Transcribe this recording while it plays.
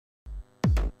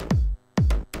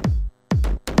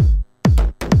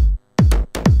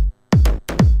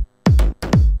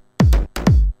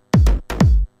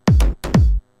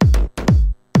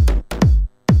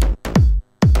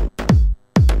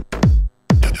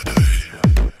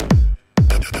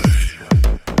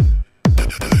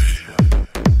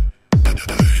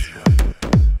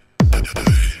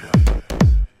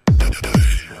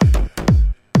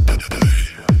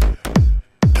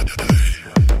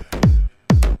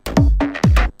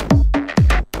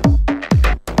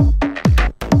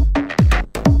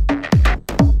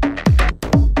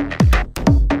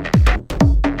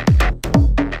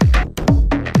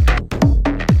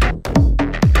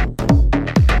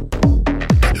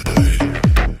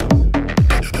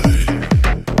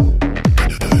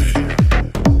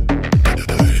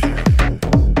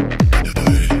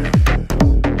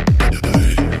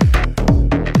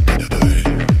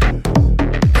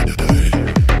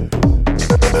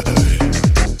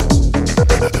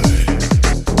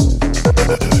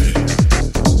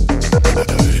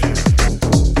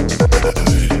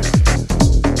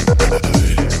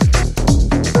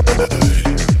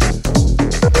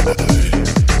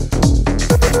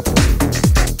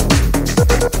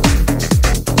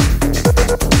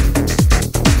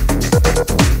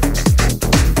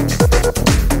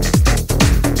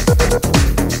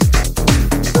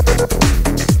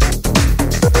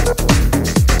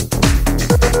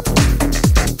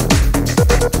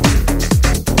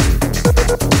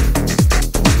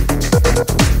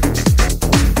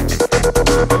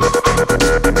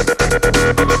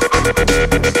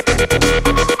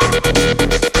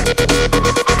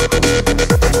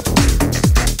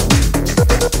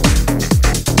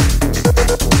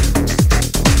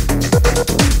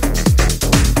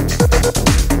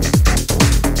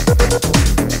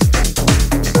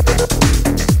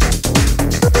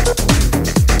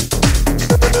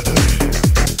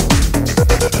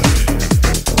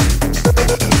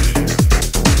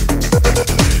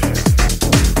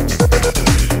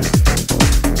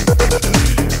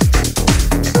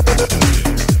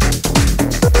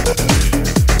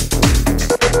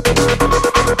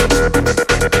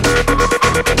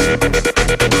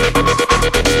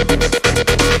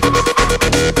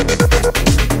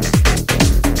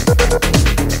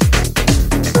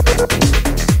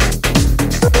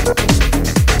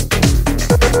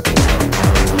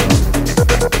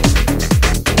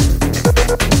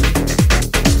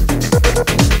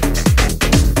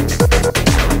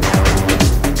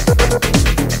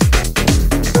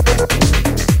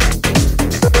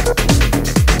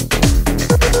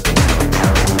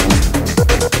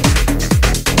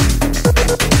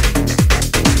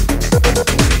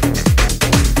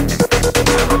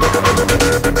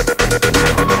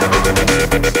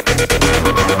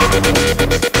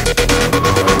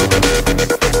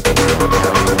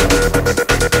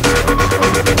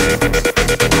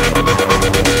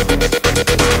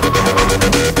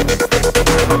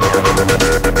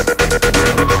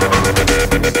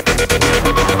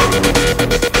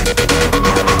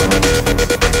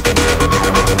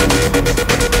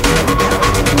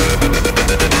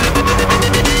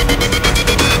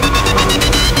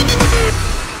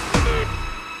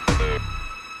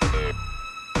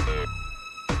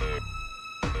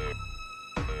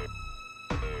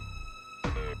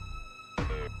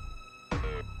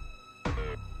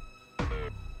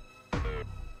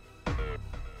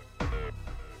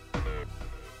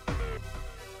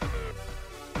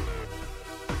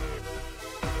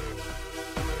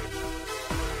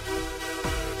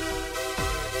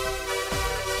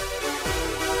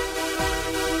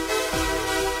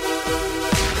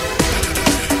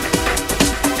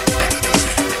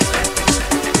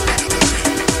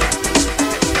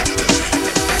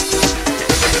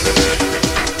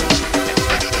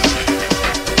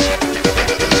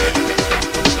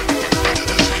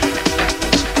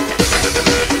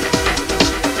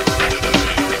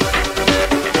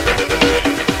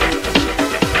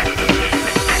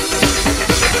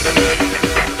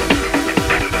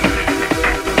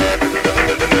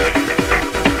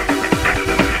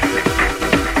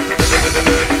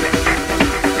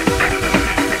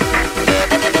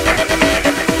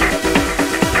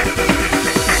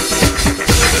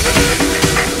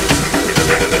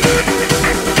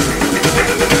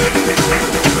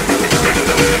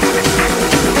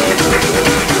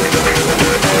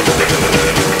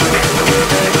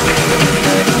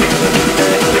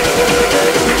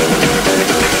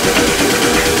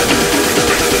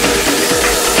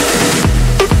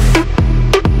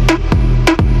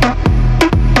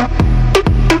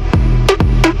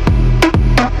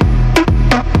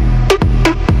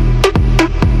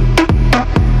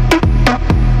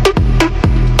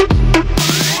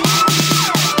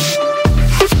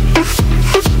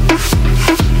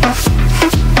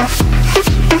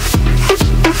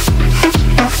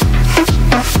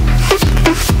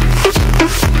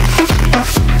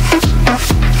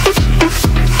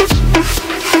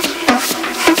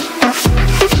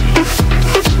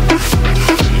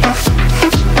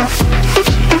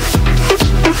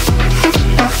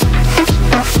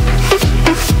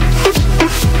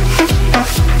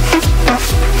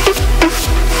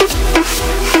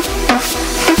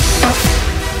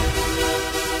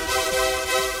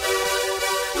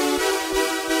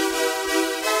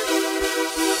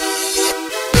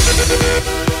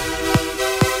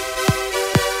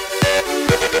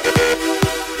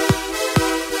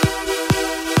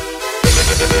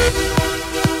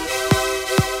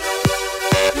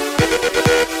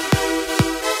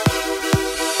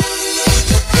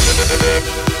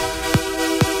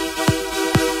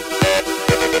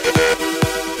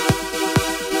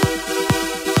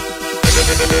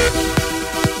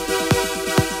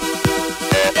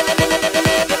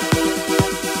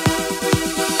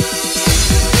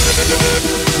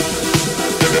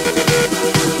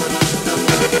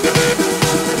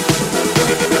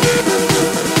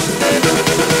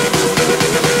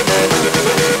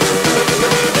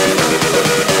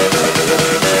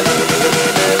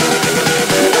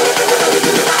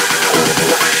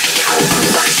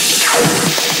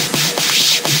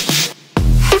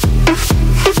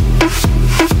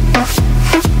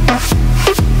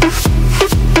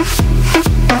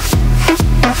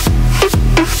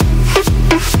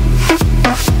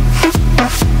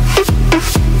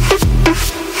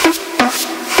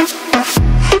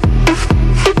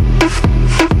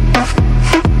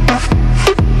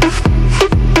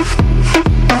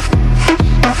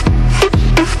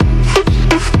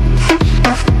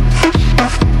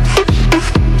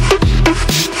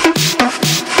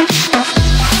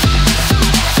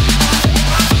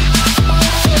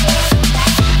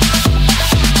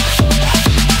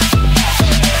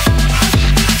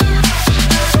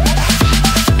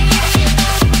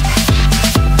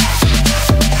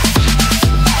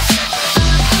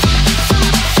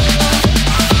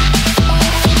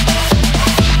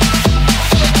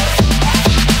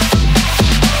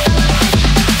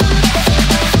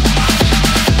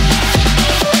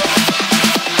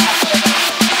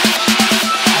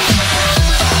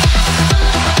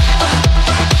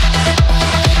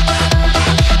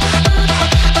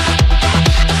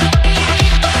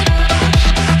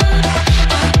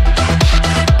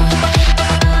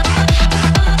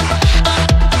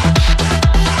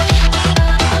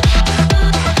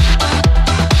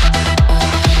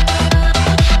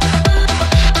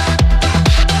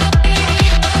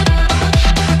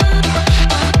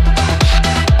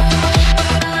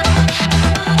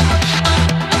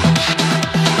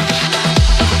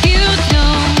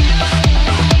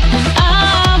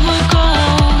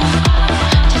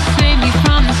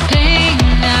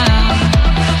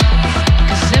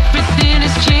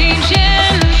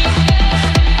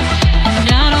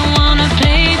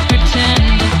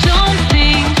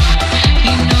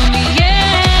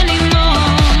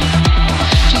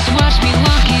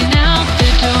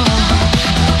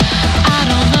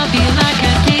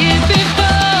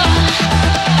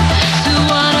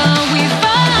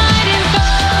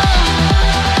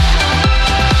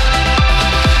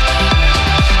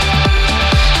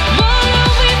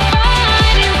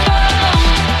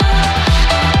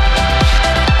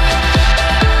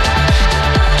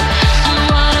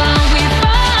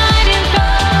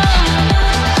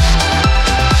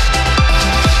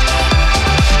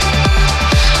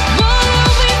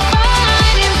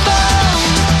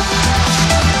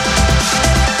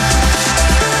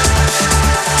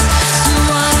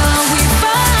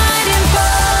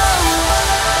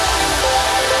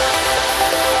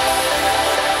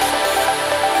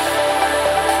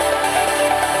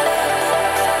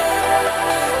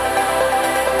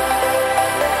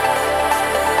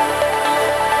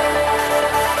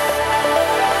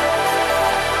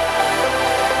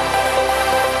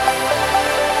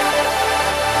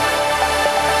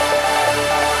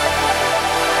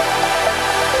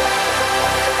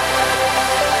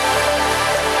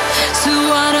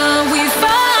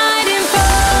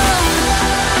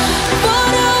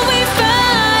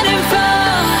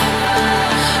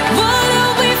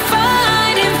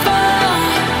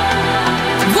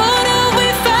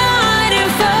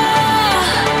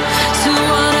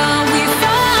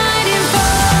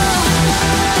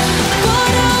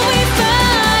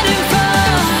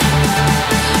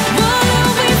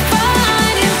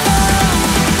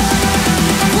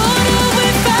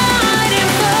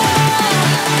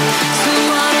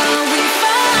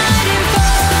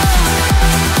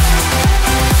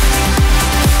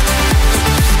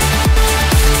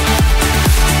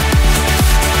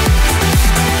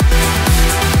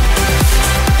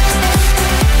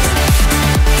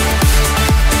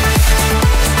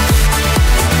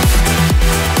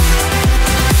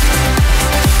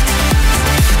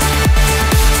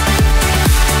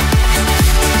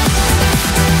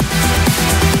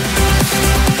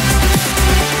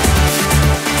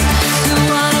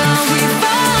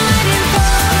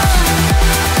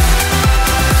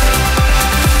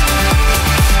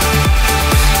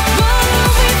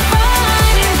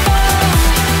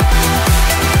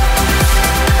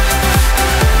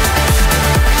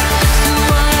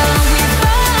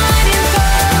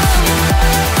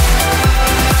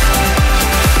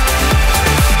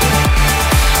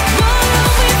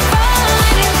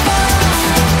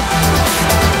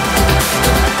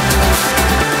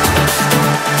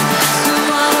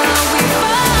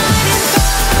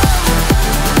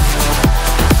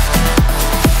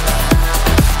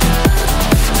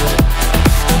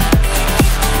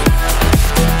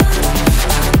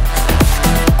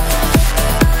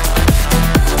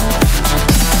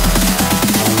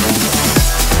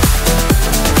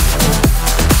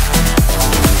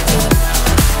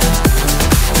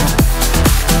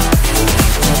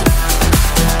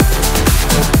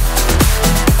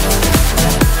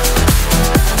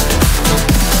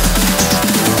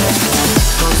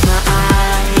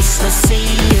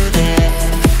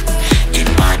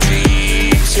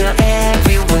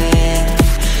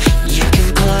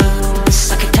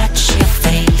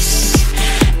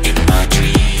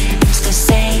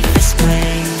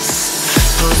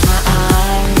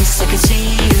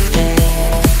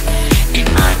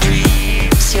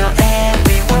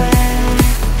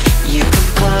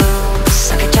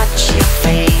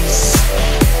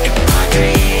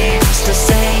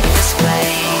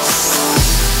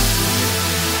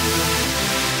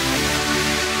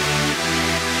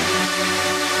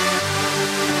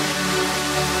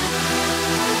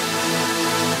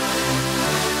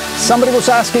Somebody was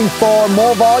asking for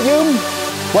more volume.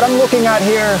 What I'm looking at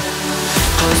here,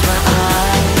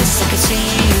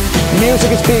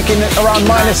 music is peaking at around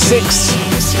 -6.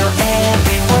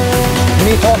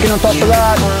 Me talking on top of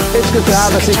that, it's good to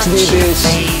have a 6 dBs.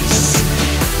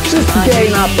 Just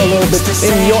gain up a little bit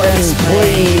in your end,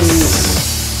 please.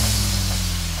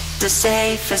 The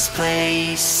safest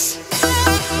place.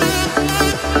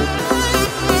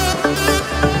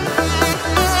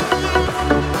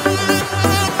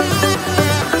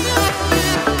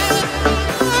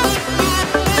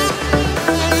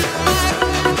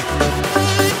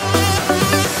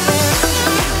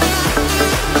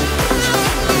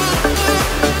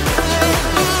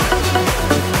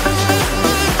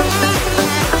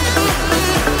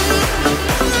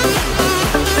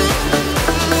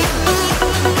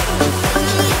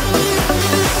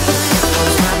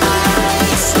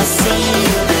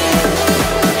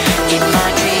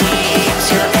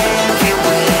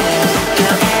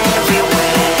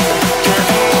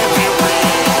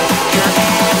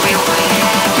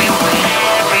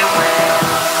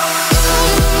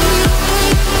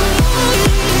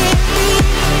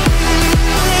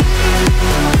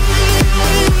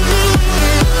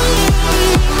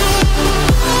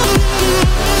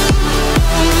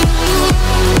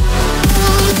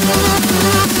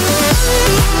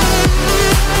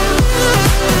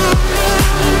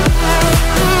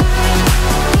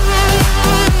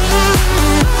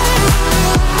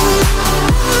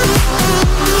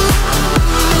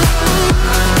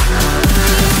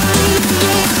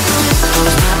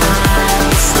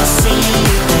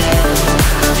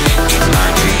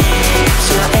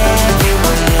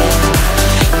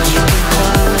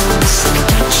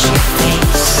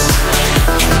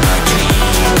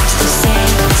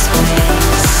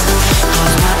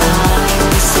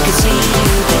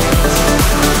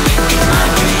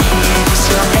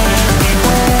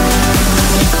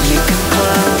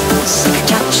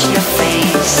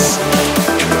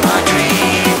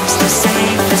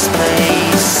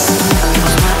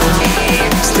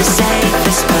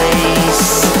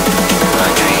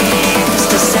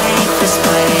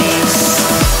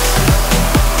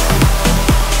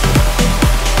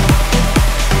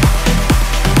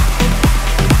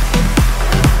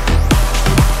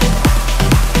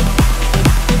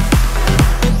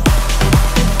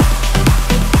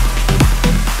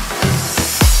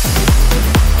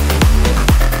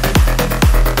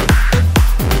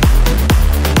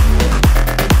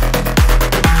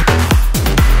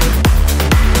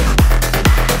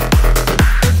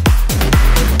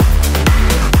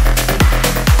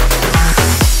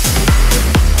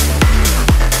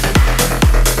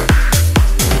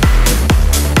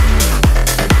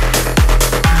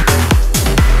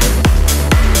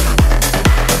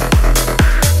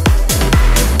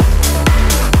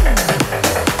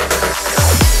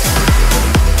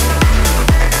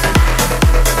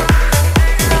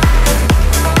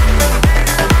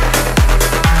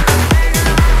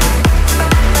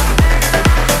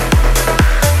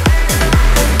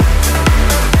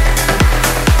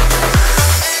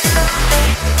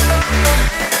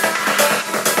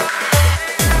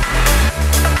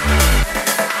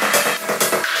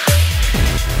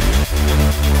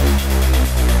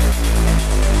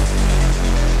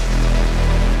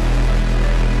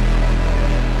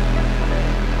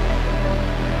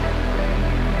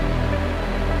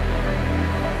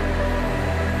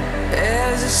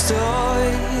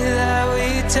 story that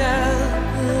we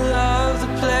tell of the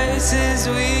places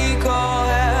we go,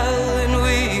 and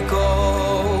we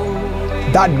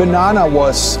go. That banana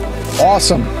was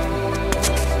awesome.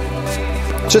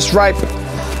 Just ripe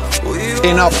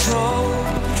enough.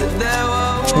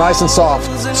 Nice and soft,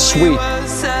 sweet.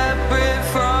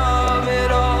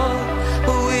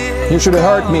 You should have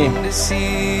heard me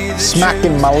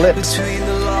smacking my lips.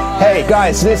 Hey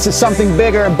guys, this is Something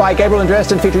Bigger by Gabriel and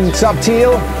Dresden featuring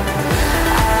Teal.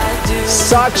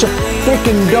 Such a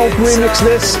freaking dope remix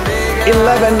this.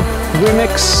 Elevven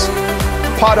remix.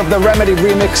 Part of the Remedy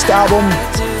remixed album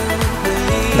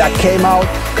that came out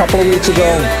a couple of weeks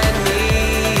ago.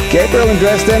 Gabriel and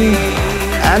Dresden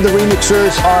and the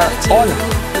remixers are on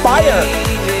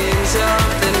fire.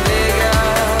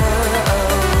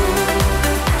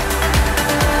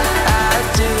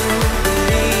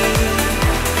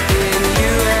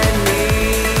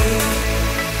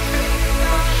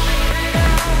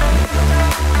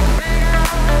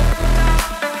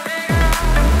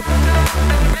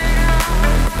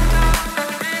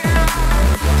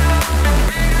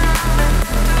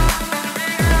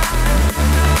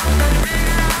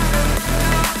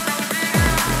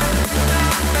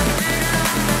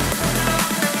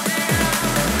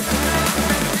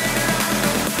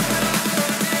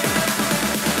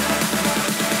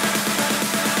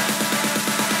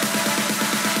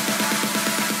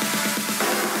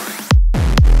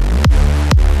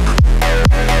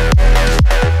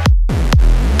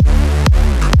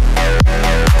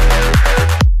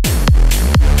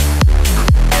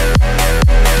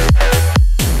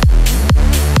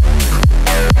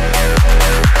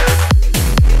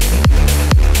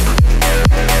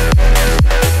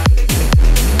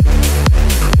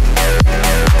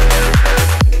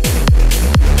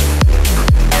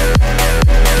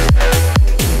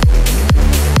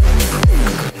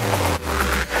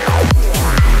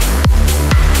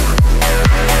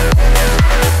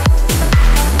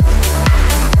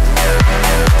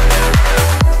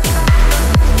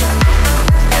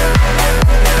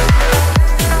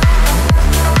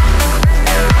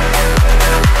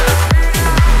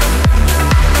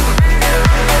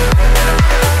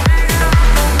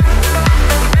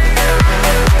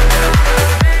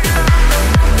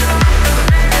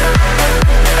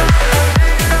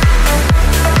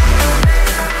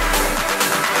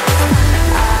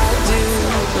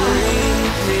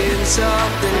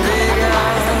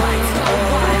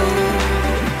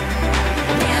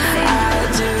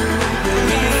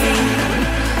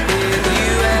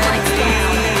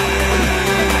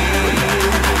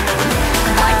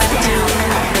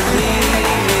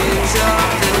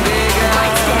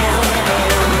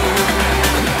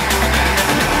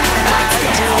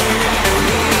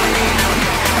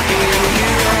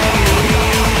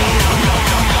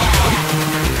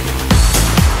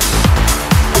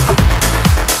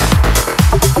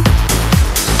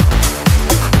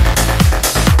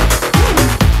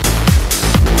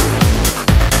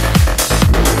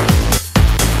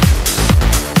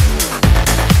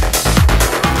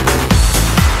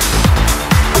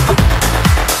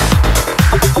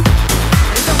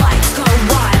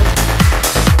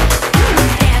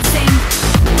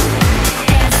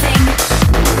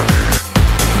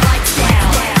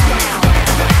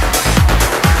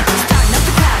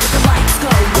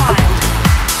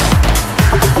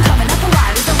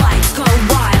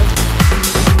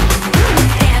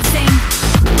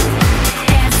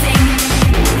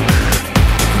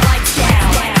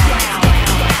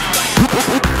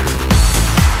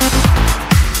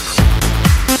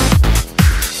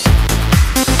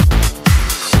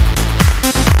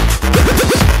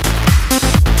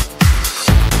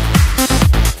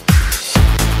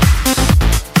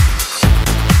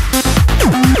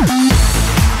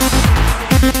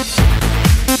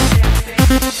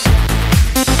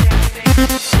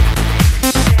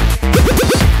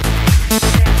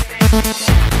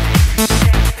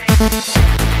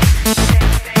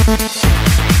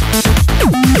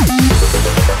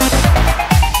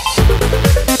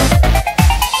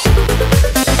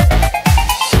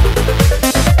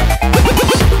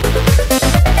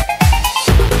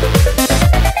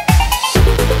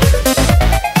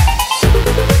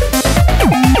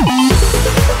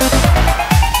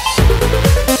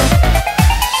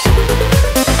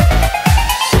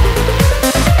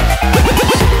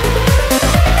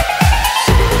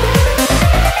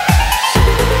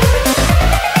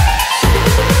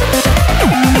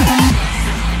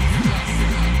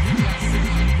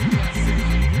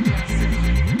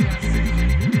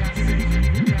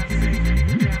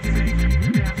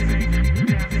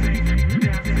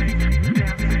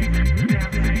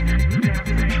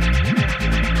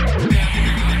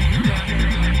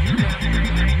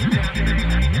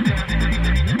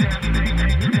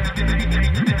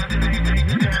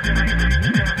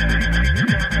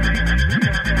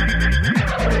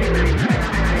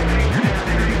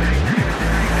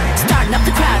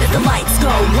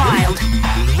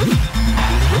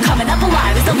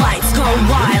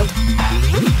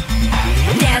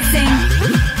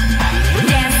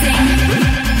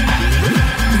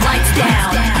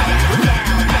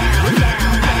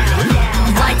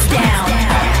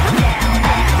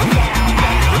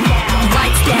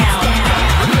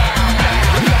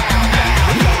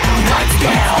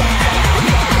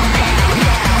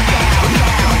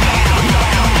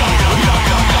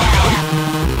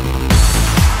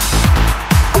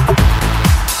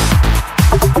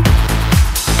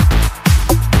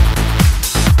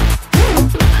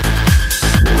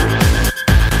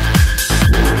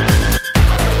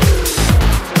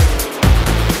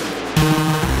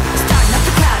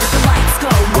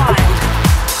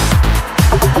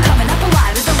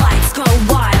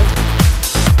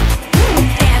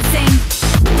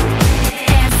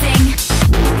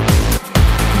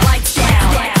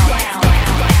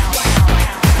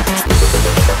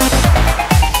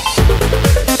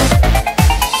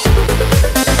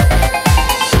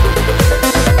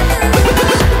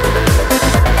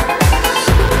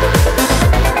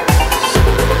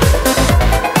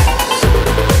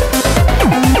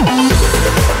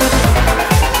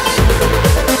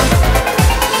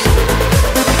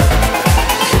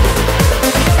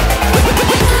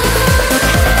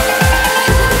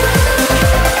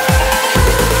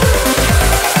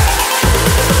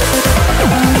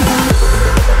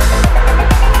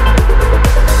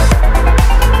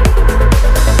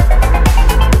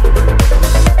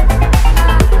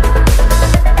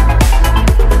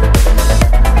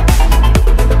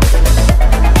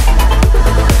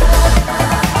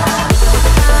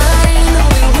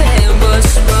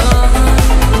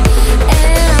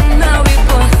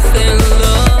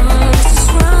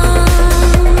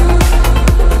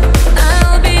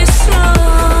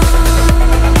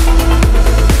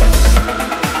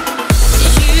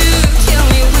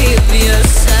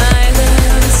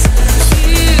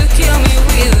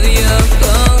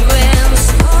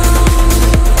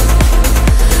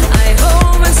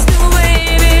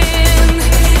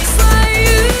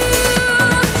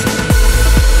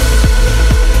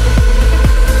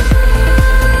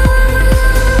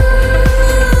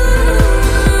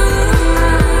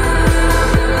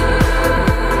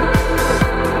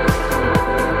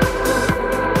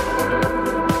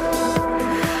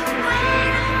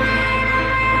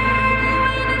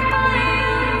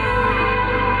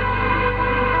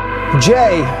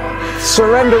 J,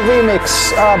 Surrender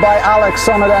Remix by Alex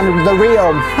on it and The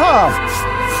Real. Huh,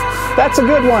 that's a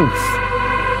good one.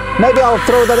 Maybe I'll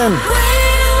throw that in.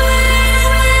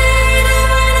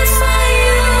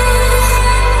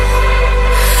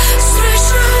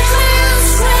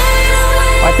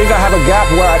 I think I have a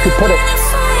gap where I could put it.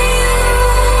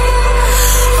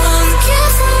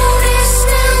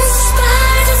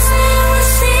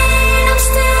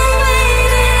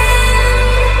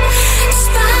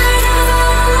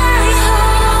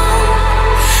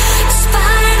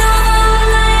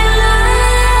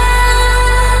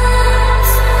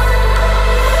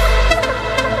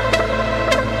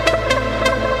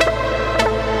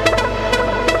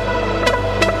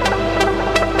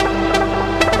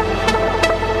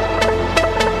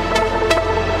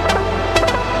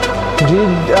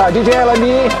 DJ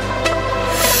LND,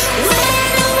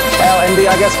 LND,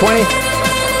 I guess 20.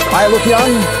 I look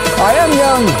young. I am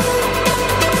young.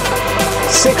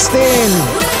 16.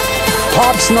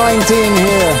 Pops 19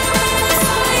 here.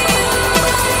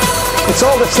 It's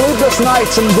all the sleepless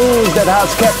nights and booze that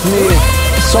has kept me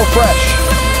so fresh.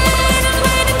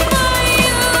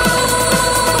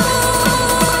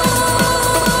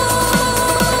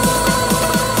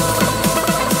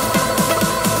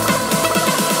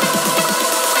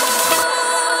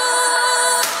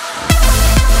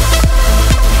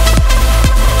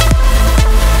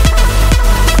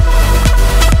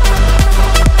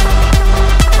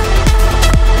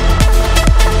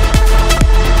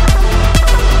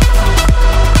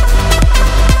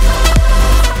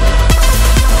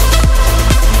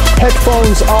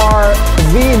 Headphones are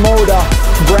V-Moda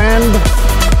brand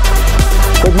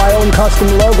with my own custom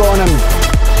logo on them.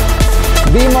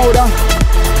 V-Moda.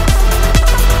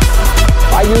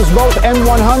 I use both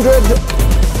M100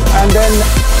 and then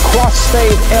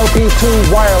Crossfade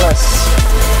LP2 wireless.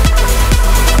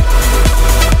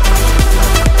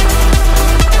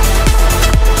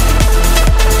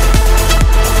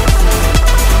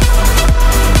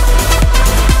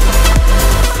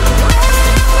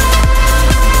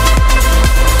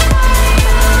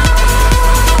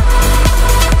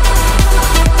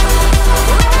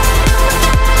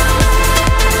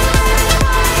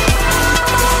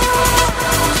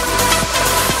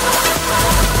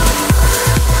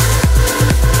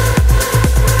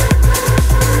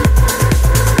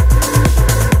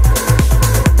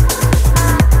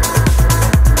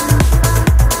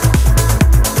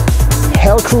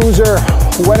 Cruiser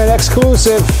when an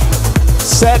exclusive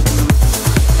set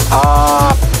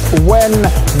when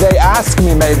they ask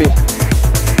me, maybe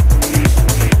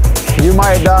you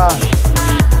might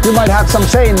have some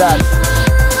say in that.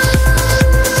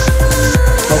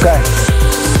 Okay.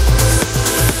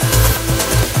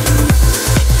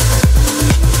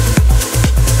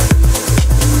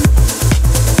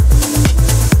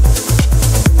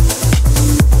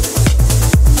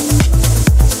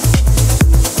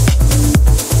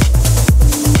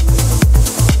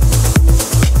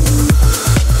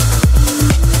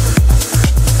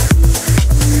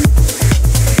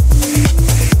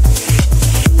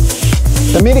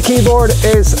 The MIDI keyboard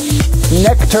is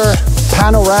Nectar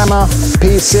Panorama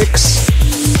P6.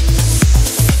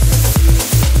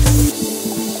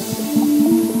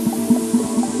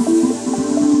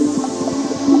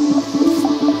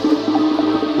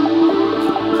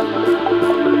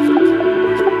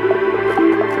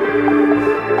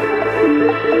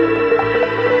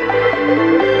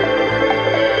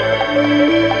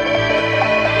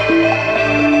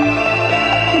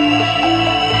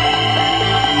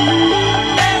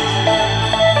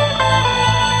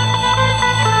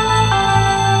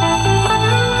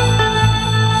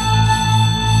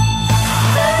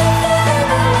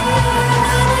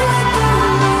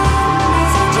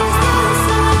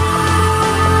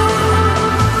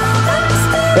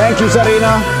 Thank you,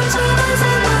 Zarina.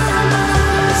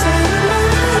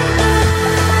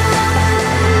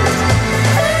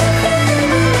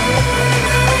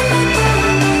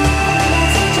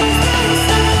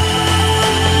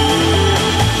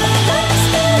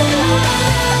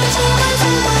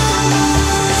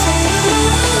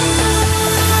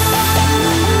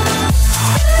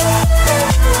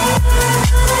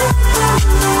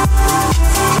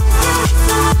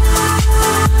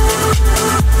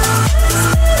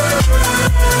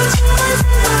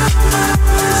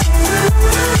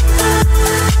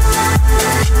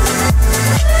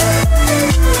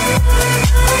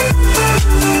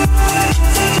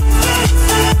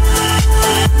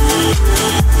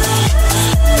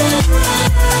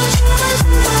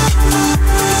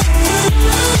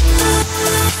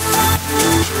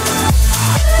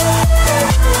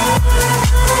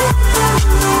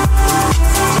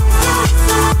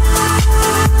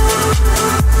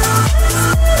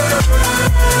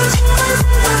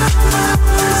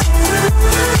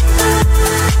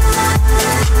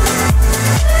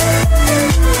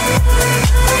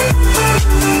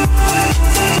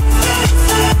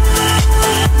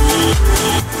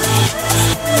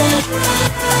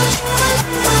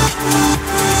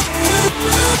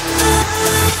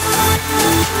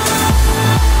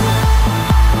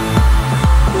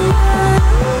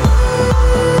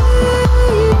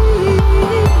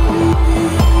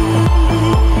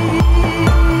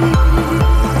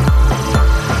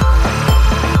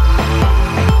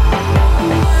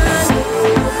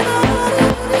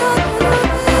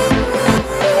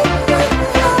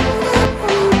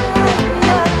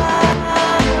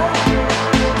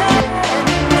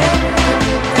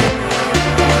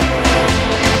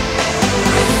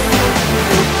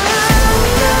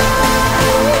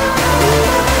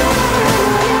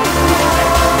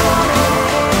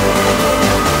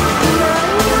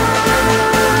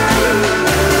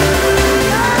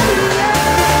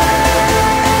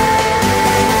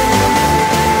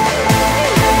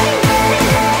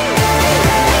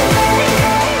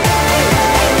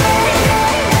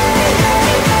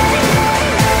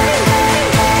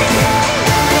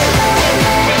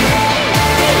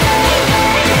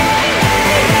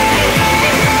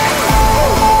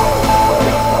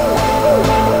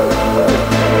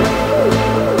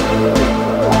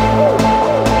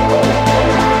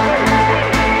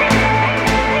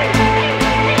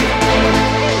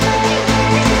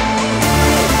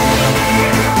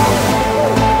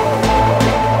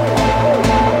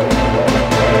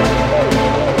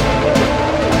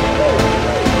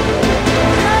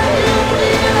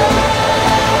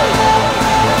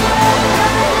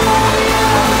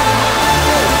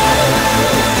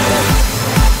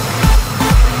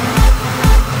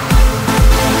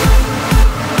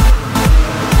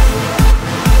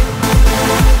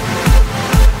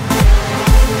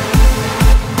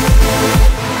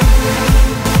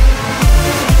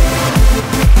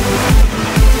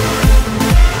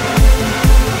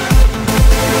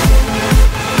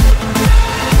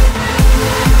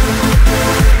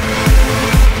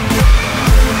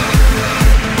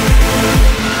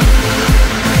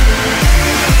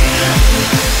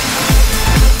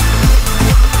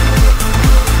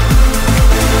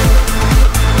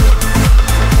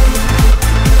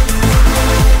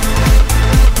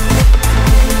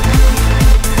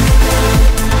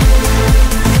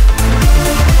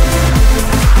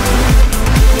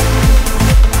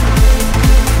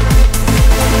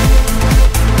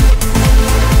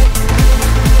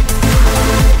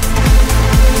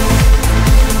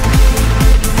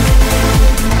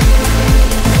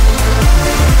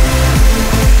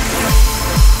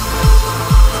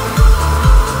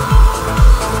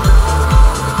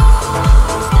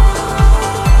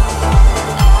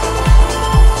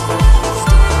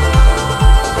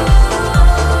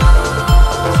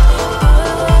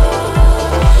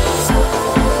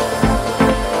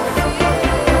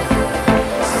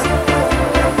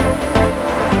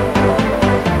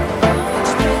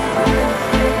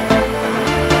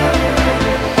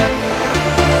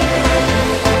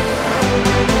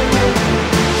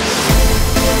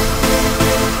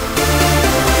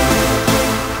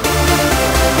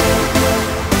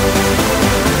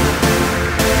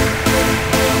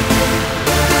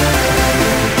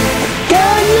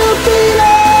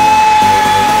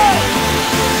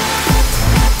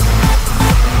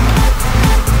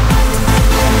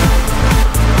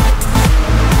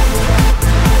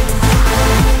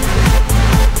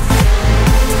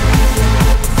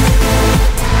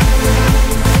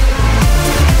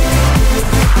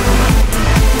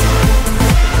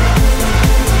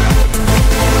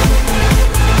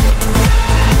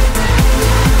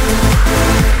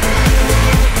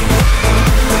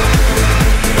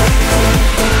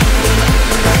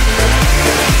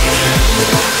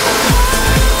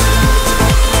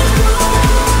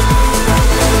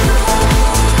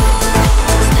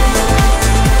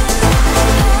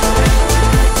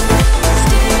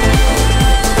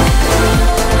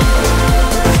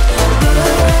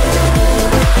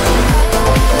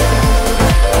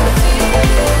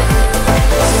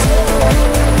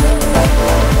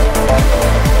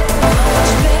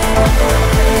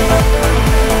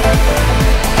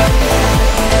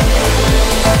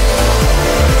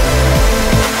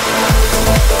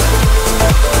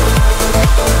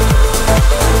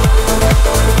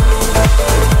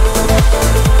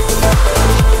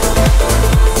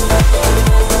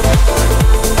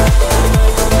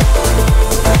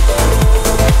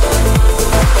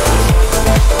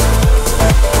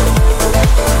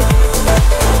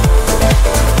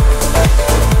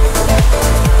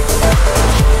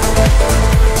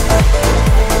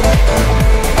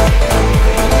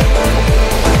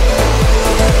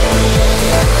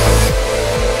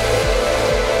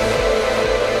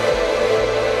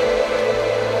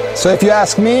 So if you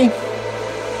ask me,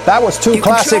 that was two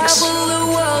classics,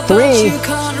 three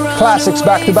classics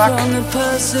back to back.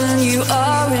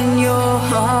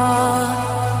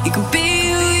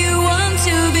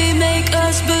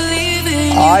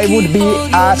 I would be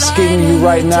asking you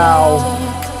right now,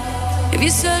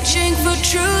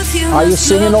 are you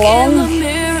singing along?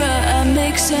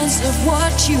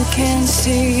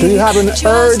 Do you have an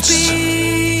urge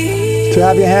to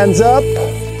have your hands up?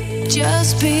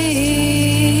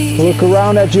 Look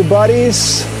around at your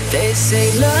buddies,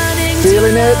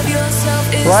 feeling it,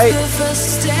 right?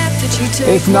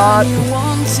 If not,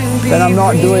 then I'm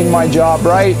not doing my job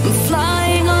right.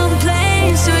 Flying on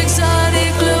planes to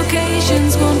exotic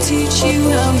locations won't teach you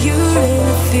how you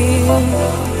really feel.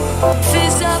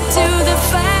 Face up to the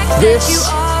fact that you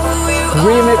are who you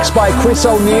remix by Chris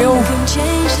O'Neill,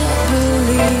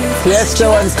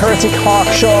 Tiësto and Kirsty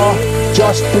Hawkshaw,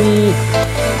 Just Be.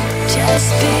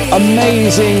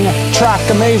 Amazing track,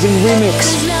 amazing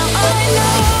remix. Now I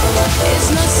know it's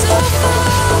not so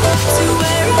far to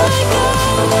where I go.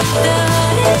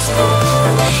 That is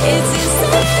fun, it's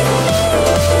inside me.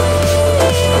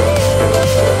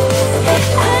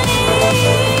 I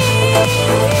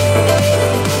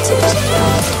need to just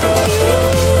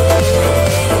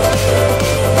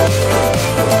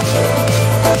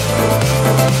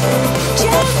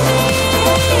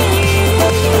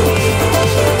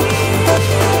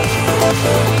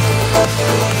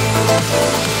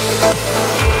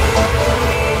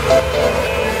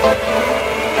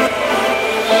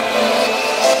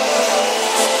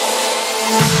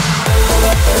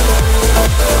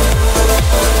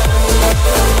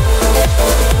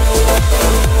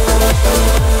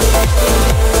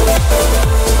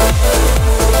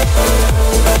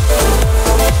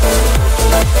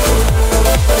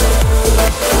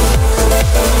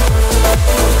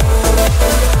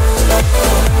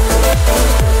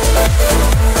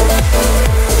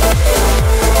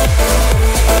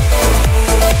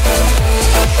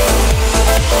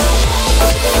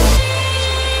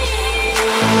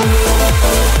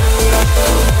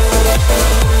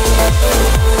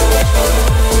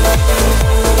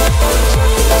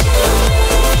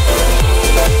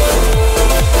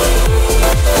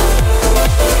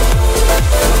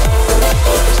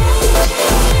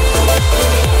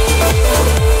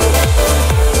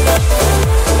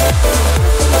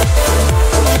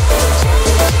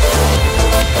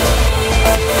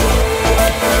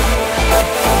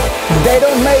They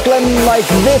don't make them like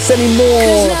this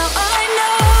anymore. now I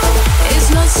know it's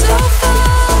not so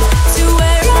far to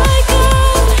where I go.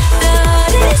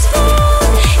 That is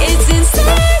fun, it's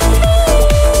inside me.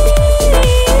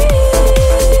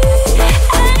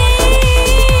 I need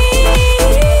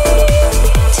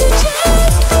to just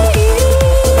be.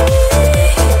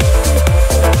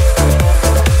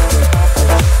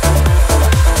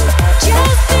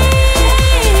 Just be.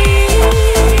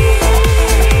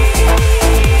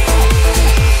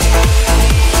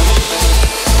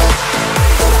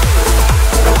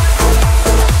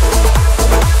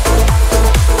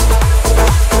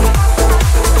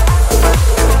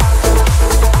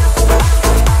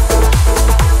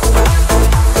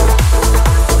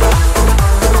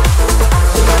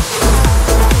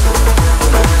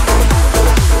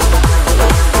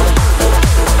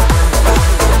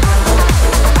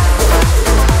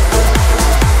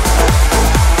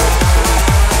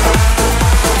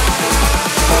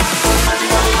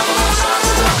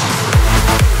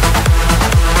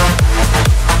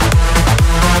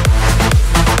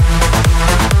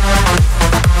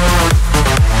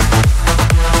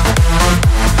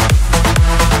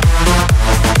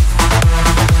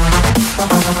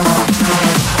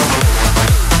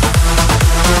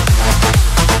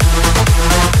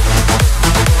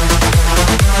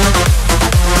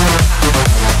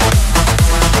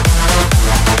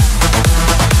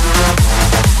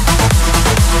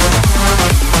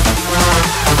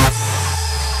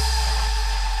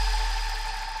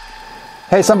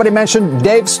 Hey, somebody mentioned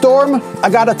Dave Storm. I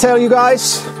gotta tell you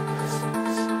guys,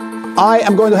 I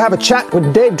am going to have a chat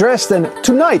with Dave Dresden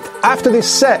tonight after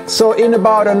this set. So in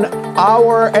about an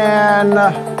hour and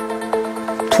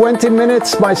 20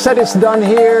 minutes, my set is done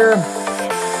here,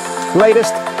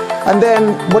 latest. And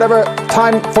then whatever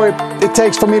time it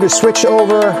takes for me to switch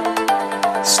over,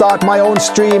 start my own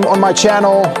stream on my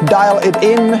channel, dial it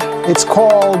in. It's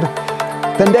called,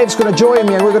 then Dave's gonna join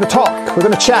me and we're gonna talk, we're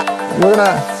gonna chat, we're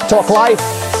gonna talk life,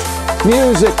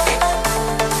 music,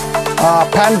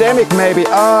 pandemic maybe,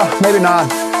 maybe not,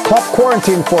 club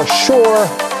quarantine for sure,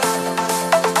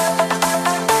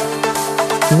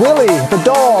 Willie the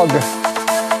dog,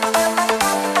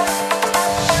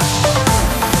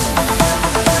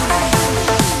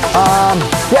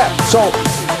 Yeah, so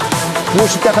you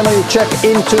should definitely check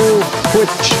into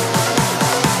Twitch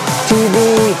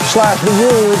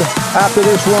TV/Darude after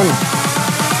this one.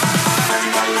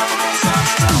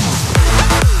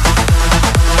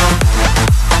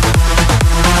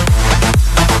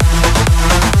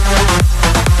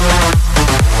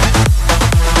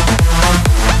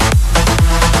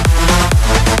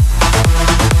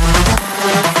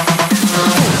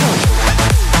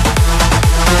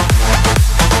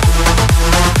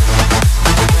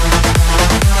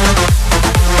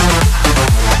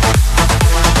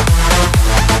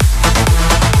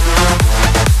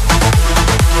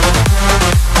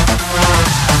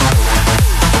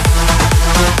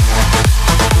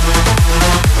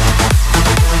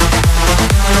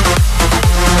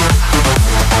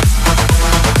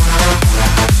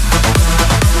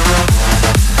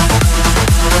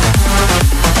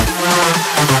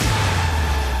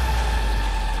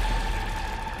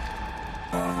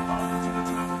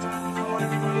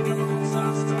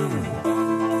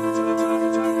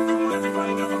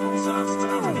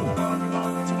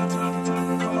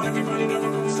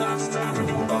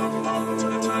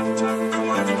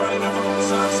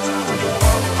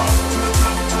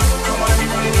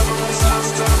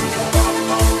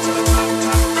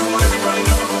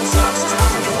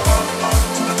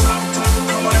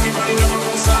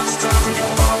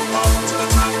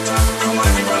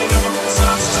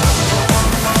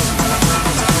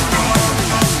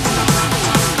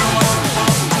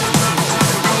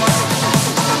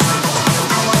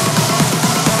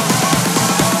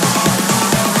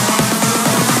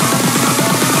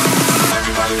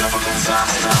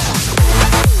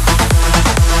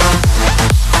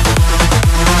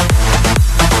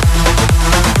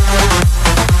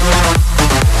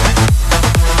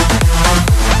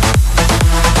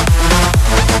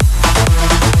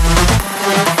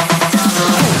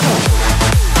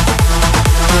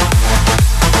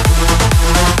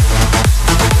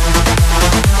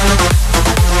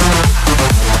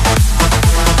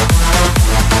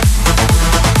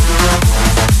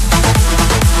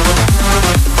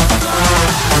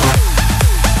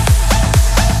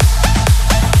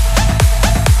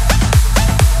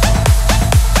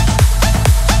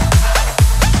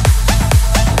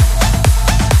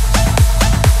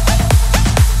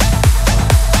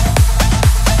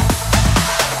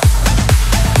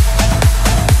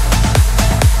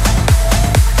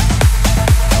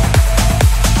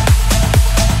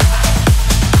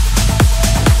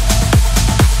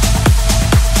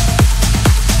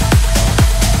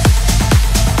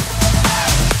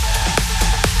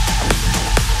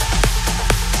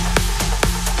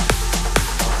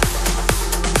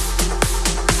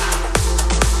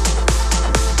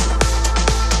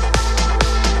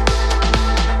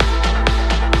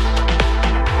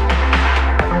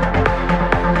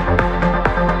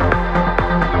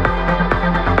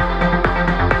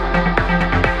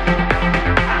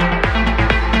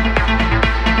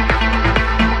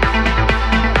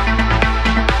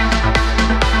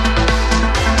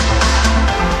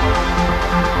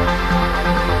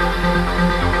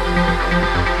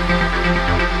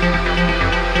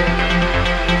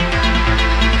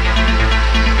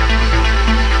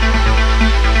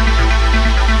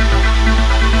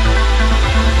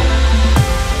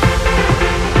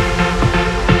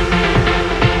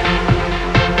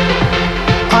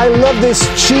 I love this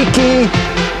cheeky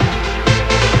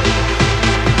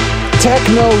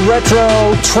techno,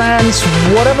 retro, trance,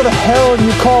 whatever the hell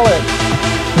you call it.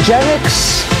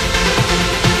 Genix?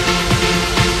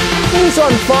 He's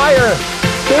on fire.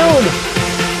 Dude,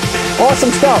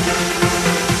 awesome stuff.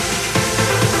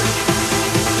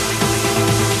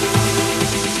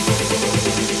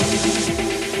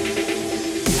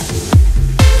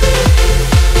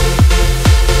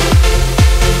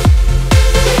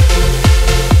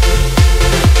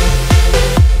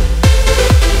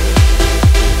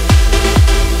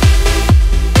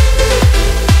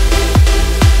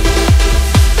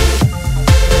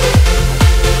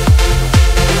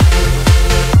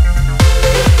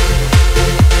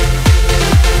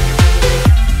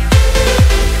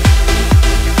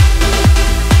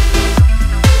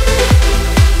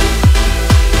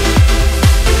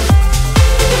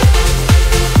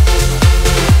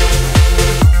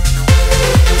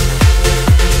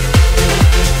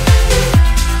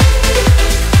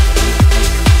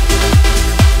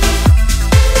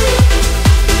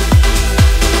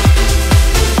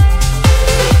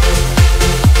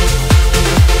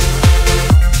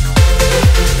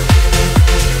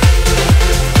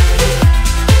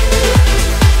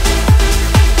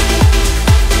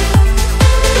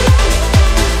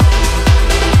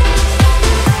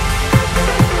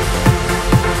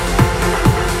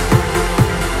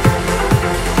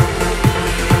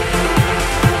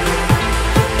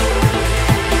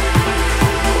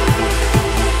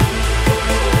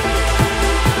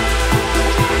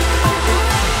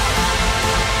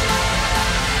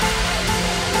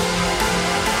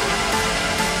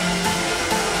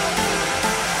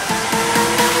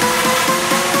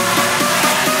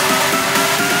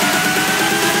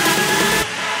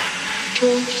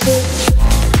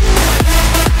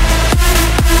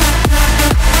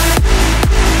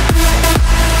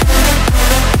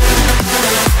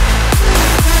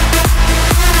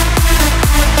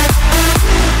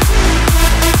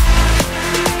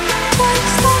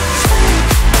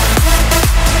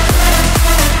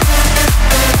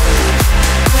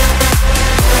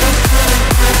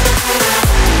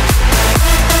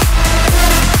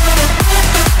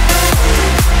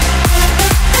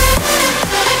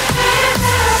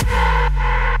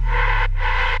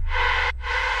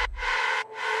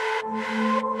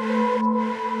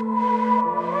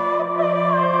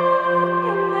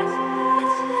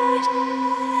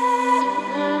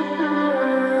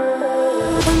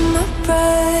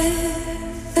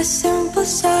 a simple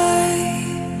sigh.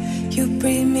 You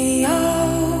breathe me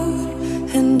out,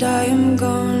 and I am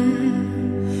gone.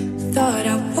 Thought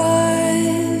I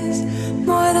was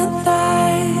more than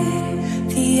that.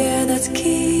 The air that's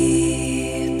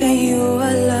keeping you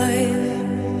alive.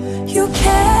 You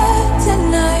can't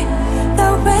deny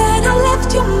that when I left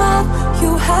your mouth,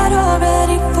 you had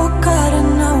already forgotten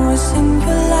I was in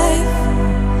your life.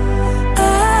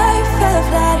 I felt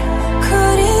flat,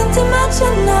 couldn't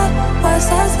imagine that was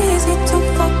as easy to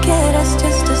forget as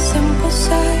just a simple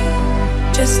sigh.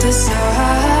 Just a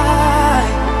sigh.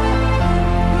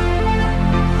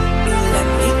 You let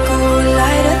me go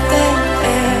lighter than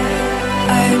air.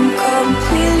 I am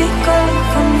completely gone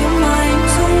from your mind.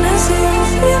 Soon as you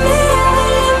leave me out,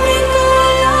 let me go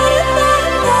lighter than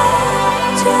air.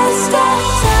 Just a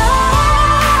sigh.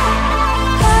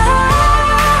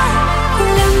 You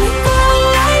let me go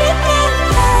lighter than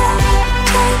air.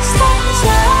 Just a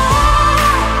sigh.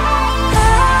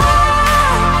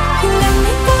 You let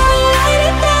me go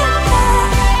lighter than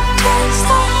air. Just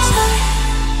a sigh.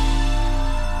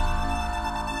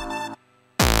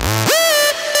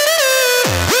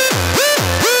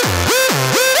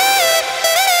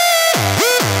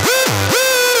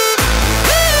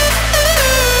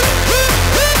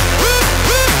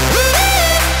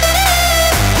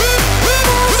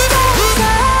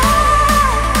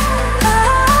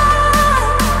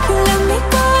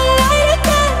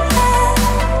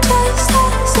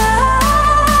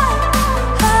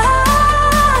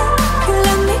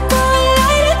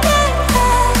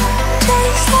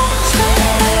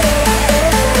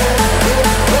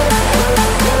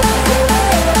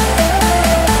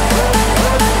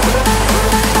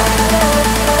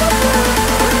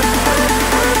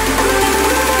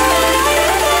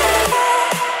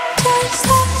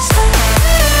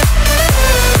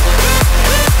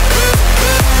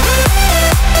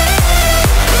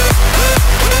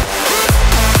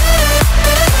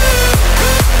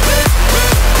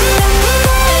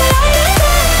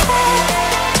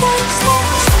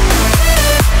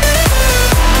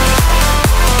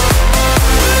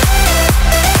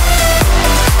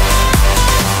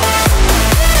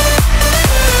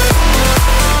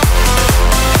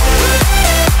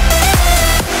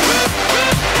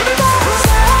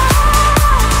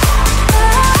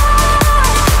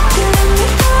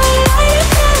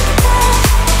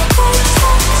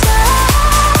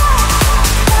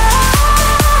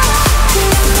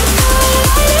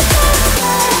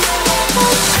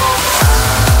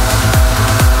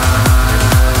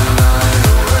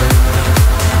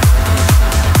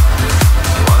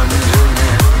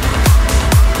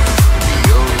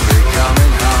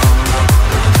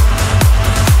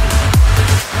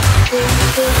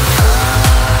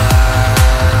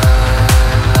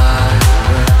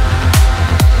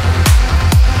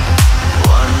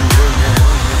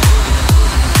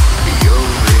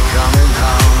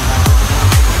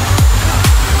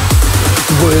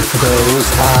 Those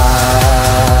eyes,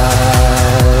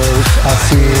 I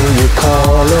feel you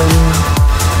calling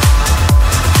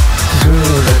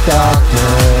through the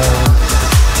darkness.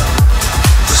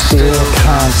 Still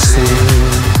can't see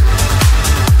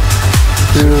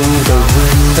through the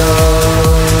window.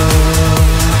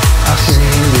 I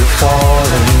see you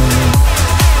falling,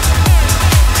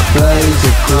 blaze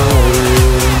of glory,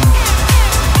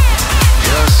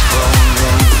 just for me.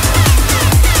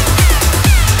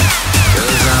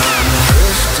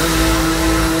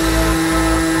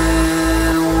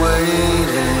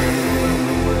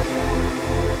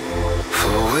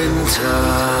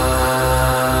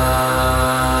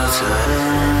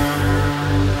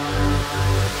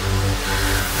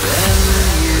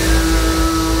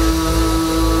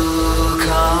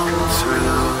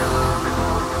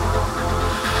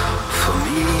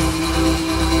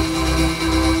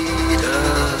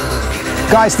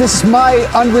 Guys, this is my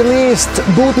unreleased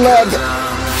bootleg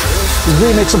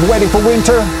remix of Waiting for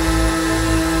Winter.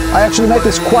 I actually made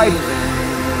this quite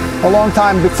a long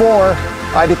time before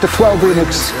I did the 12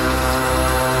 remix.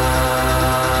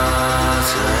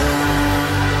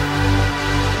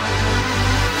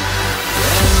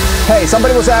 Hey,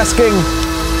 somebody was asking,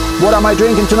 what am I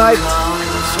drinking tonight?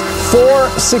 4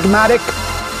 Sigmatic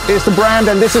is the brand,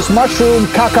 and this is mushroom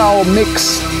cacao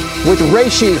mix with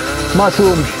reishi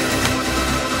mushroom.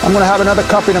 I'm gonna have another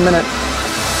cup in a minute.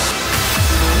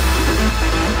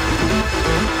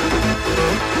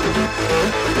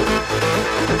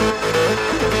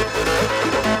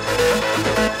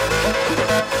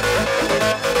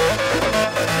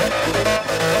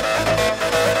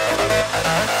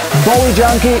 Bowie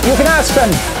Junkie, you can ask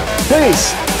them,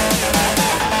 please.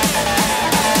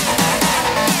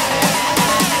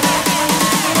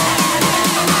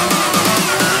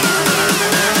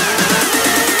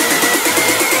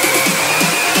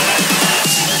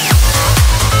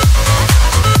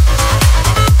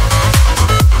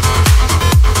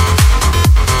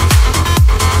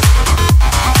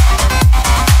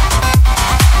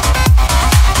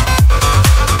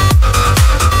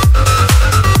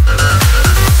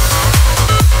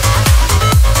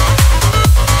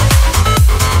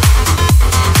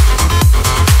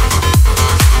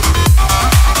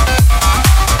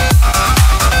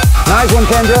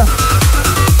 Kendra.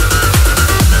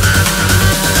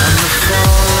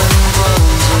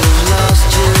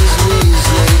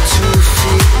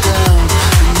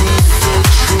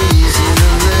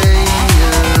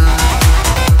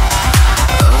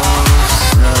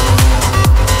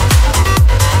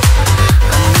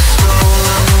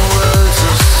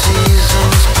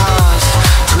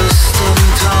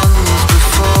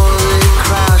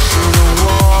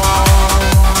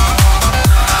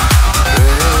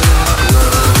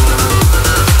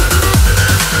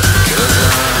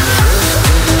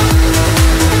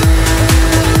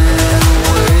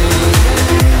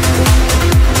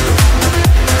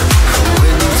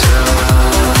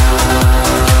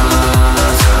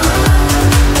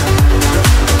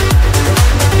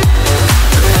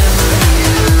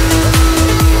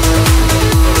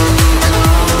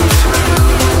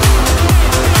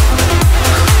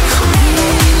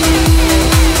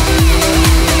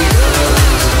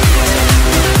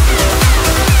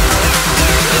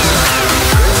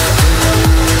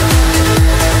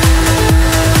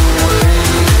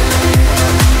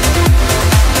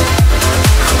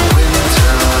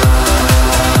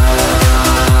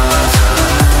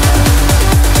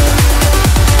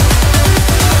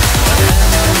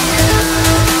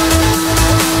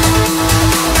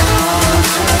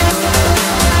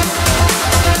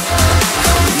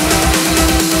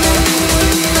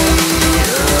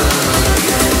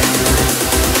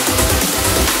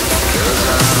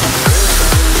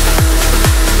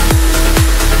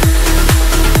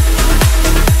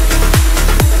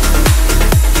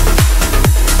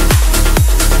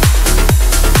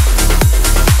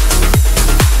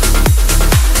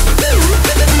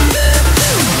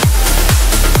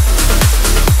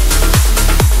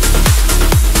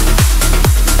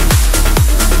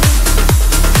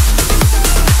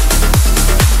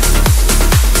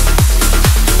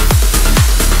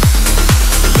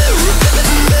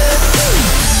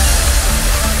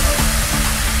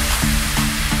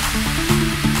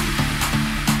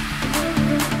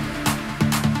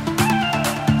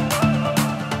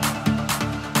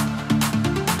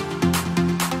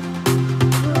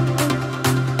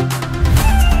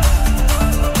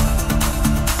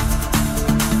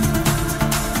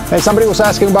 Hey, somebody was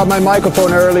asking about my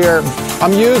microphone earlier.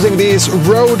 I'm using these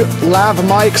Rode lav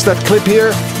mics that clip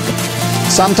here.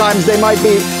 Sometimes they might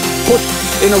be put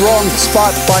in a wrong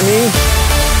spot by me.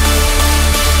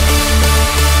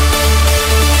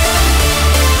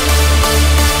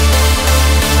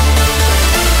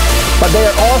 But they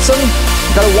are awesome.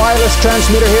 Got a wireless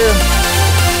transmitter here.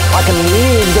 I can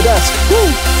leave the desk. Woo!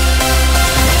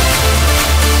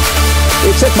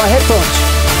 It's at my headphones.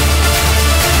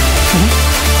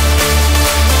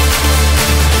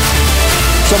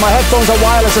 So my headphones are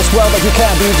wireless as well, but you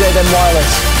can't DJ them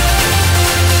wireless.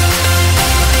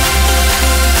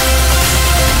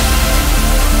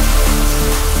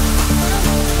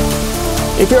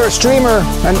 If you're a streamer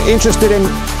and interested in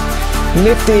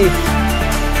nifty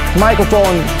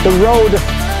microphone, the Rode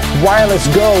Wireless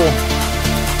Go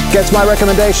gets my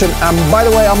recommendation. By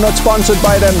the way, I'm not sponsored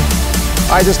by them.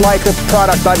 I just like the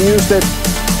product. I've used it,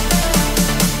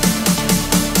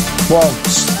 well,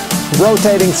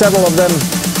 rotating several of them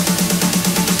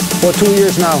for 2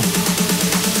 years now.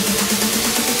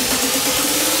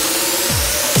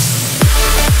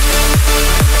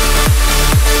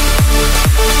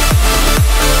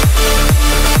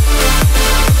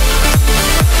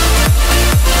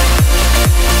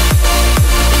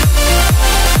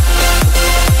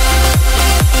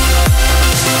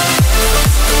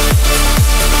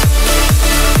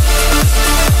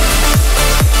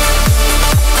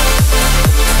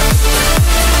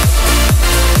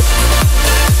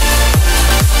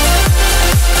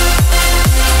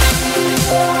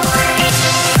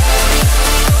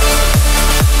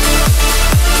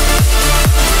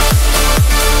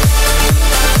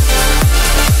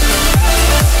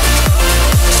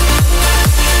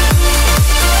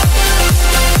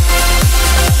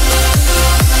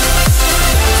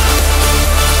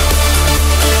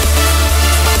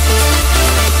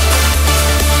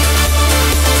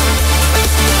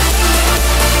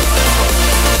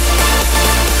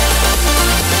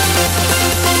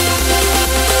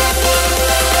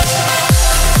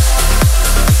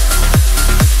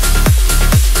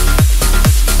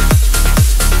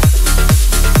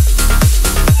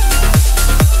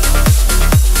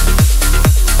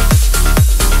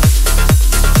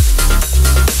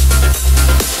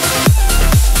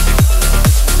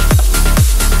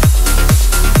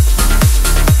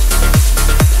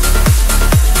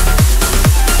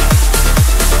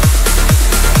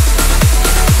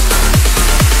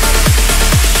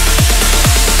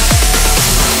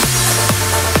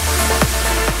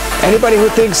 Anybody who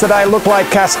thinks that I look like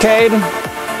Cascade,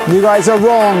 you guys are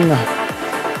wrong.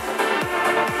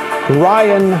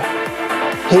 Ryan,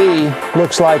 he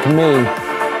looks like me.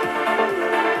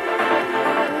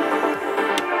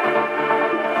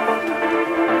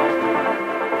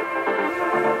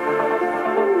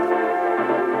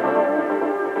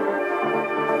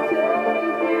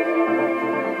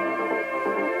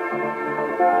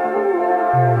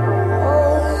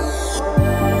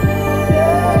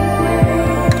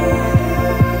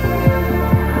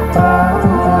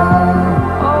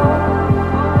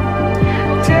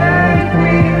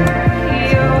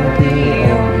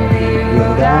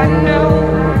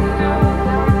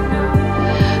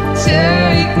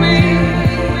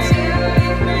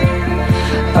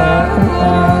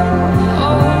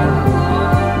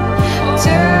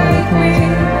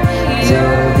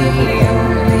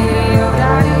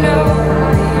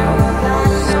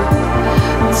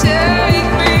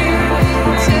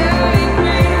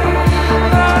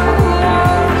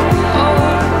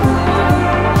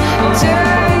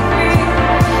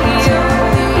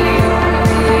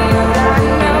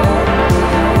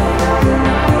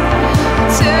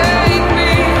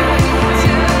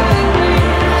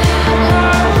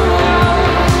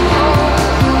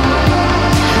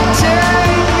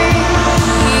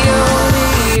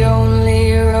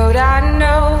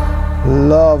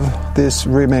 This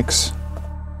remix.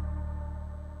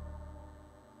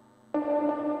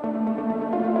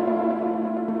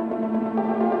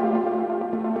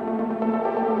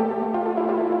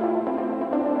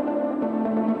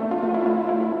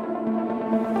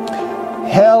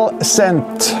 Hell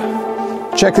Sent.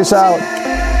 Check this out.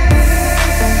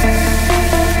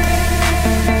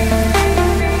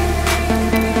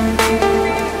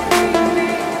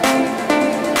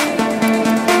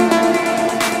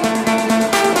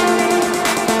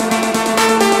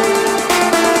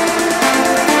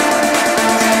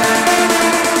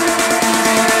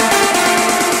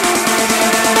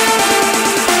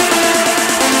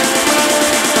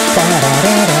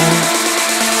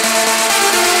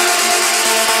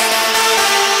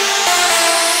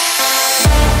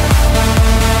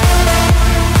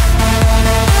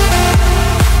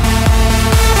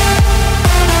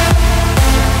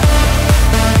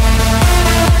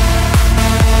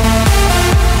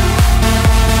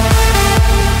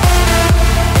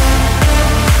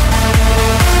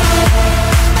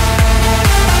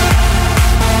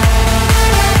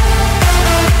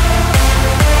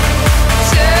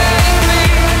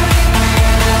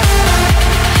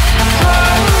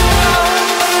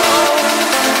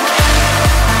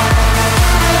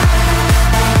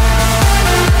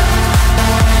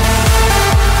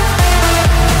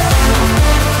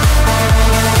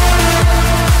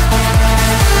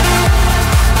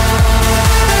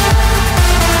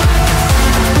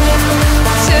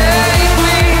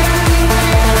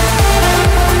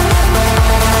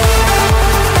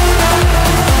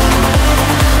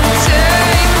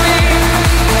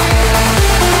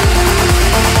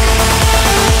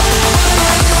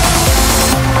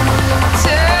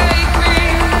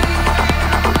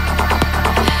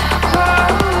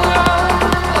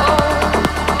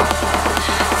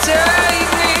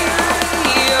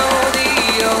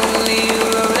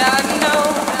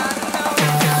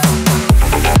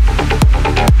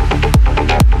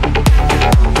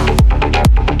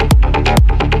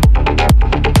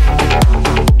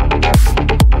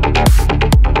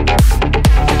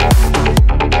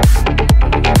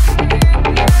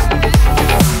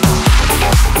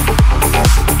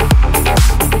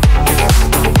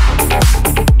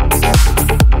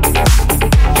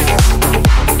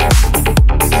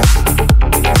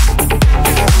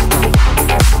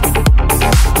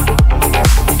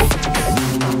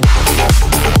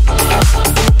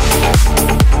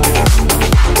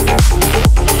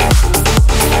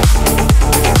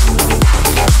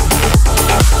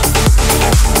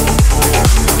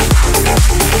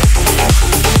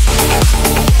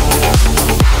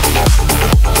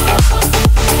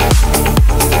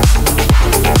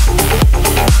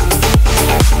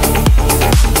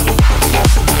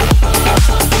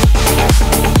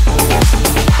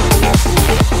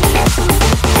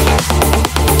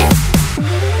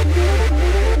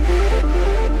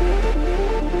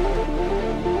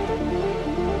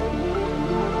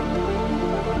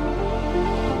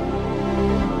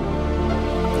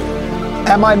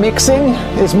 Am I mixing?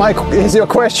 Is your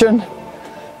question?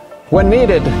 When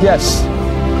needed, yes.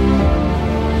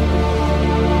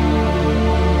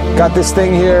 Got this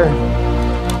thing here.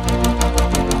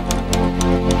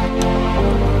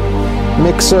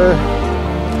 Mixer.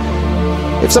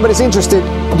 If somebody's interested,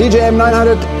 DJ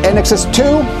M900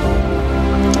 NXS2.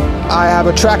 I have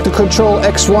a Tractor Control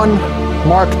X1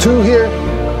 Mark II here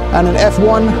and an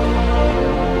F1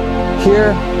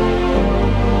 here.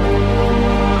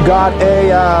 Got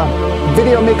a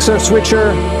video mixer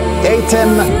switcher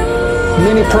A10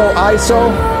 Mini Pro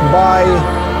ISO by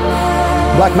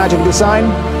Blackmagic Design.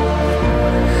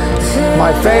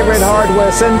 My favorite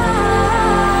hardware synth,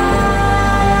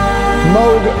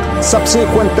 Moog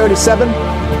Subsequent 37.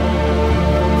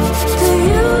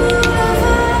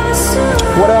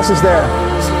 What else is there?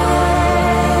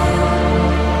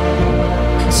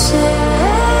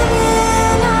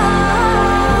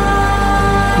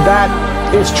 That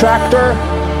is Tractor.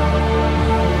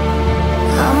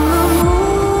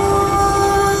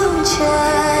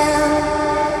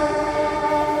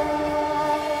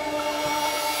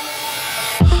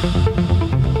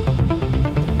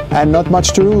 And not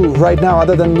much to do right now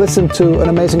other than listen to an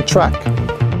amazing track.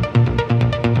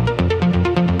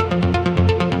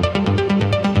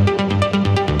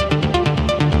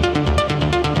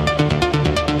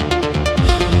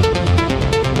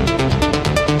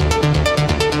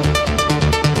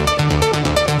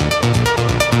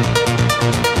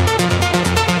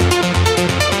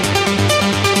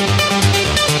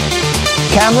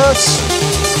 Cameras,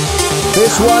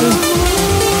 this one,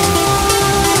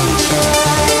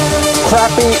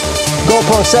 crappy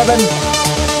GoPro 7,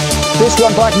 this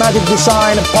one Blackmagic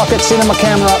Design Pocket Cinema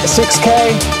Camera 6K,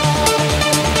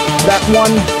 that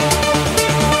one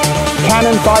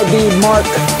Canon 5D Mark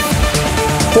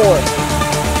IV.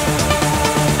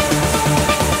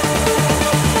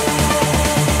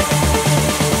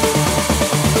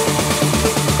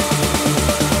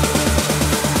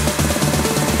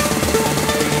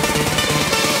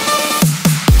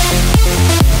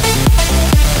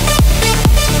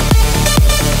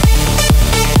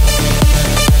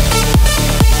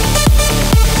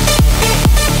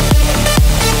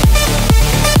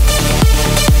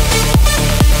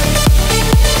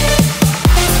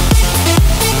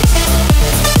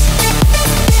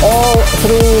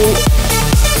 Through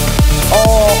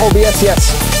OBS,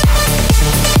 yes.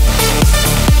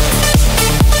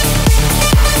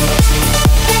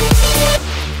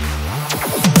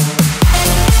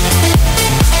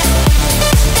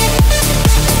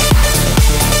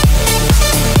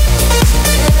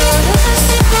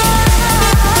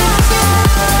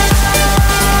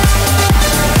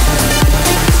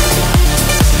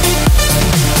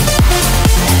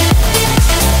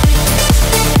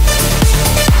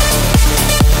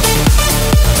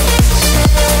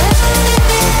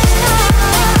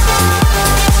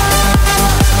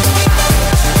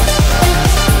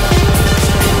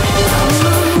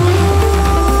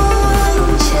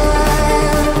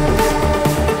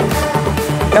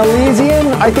 Elysian,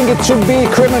 I think it should be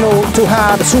criminal to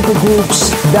have supergroups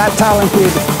that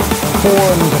talented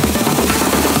formed.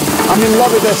 I'm in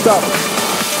love with their stuff.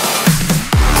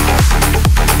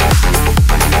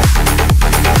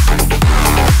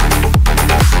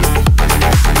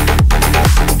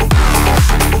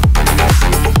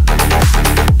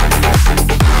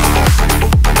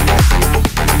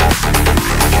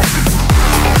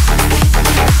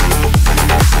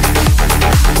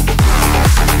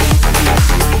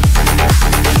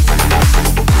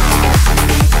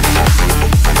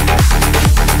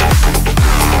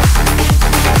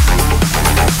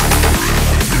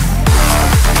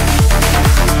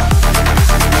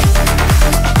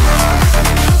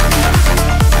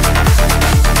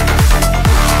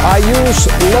 I use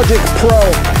Logic Pro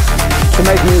to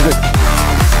make music.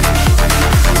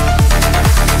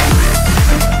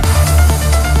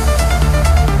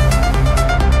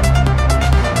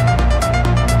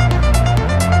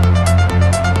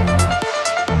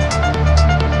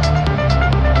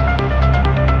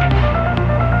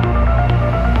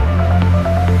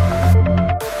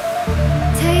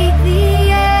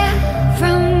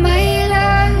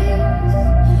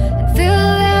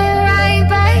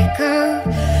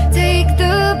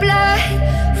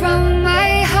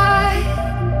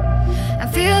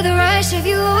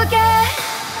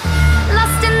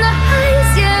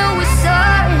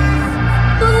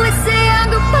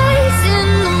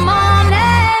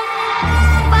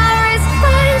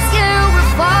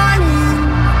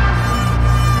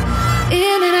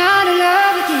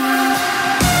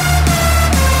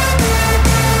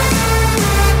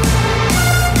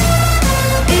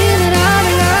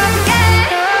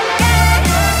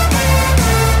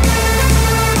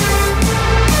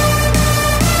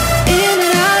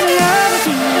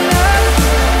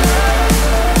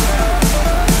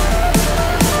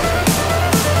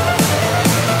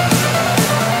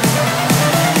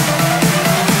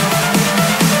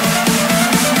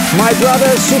 My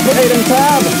brother, Super 8 and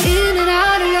Tab. In and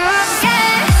out of love.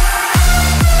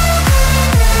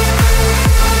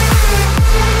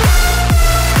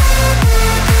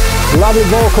 Lovely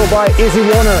vocal by Izzy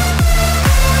Warner.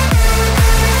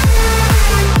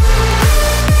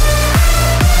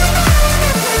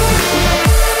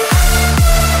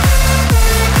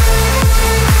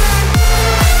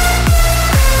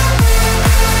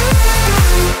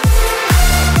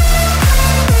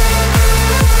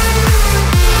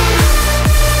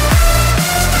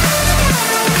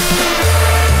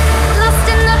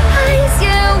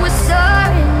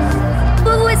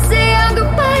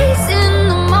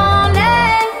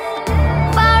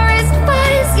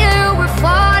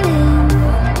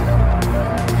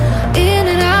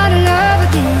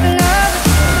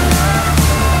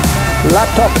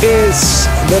 Laptop is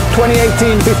the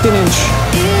 2018 15-inch.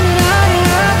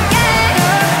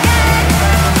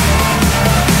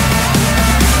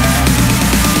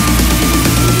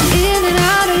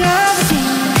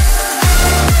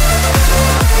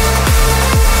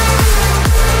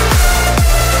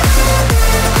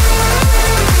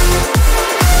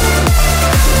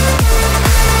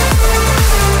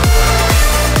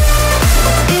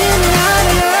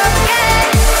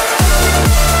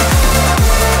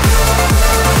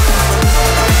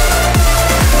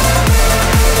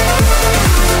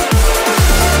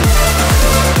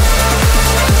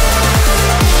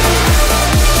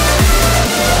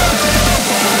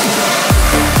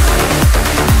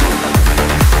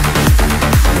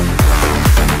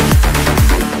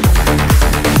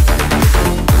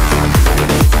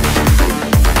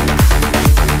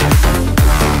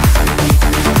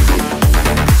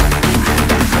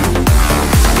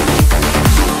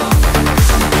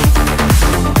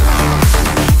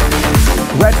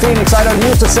 Phoenix, I don't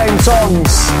use the same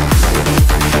songs.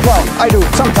 Well, I do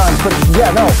sometimes, but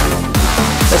yeah, no.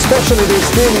 Especially these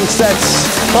streaming sets,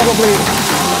 probably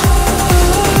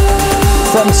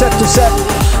from set to set,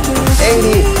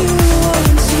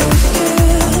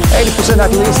 80% at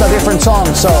least are different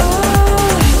songs, so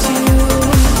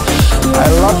I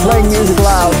love playing music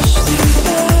loud.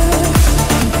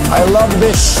 I love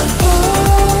this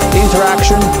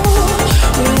interaction.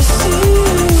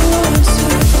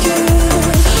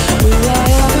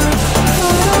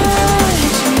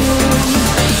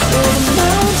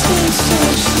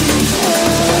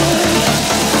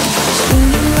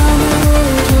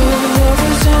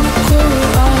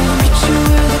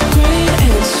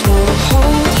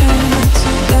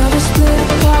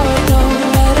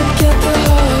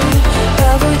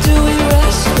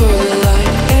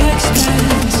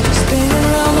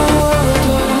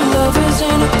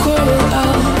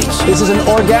 This is an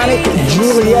organic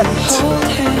Juliet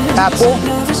apple.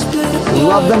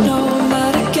 Love them.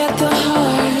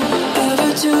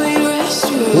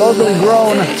 Locally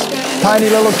grown, tiny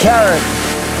little carrot.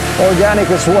 Organic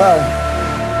as well.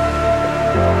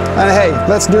 And hey,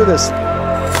 let's do this.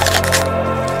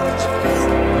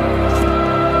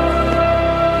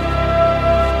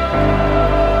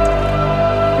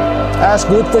 As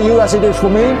good for you as it is for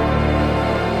me.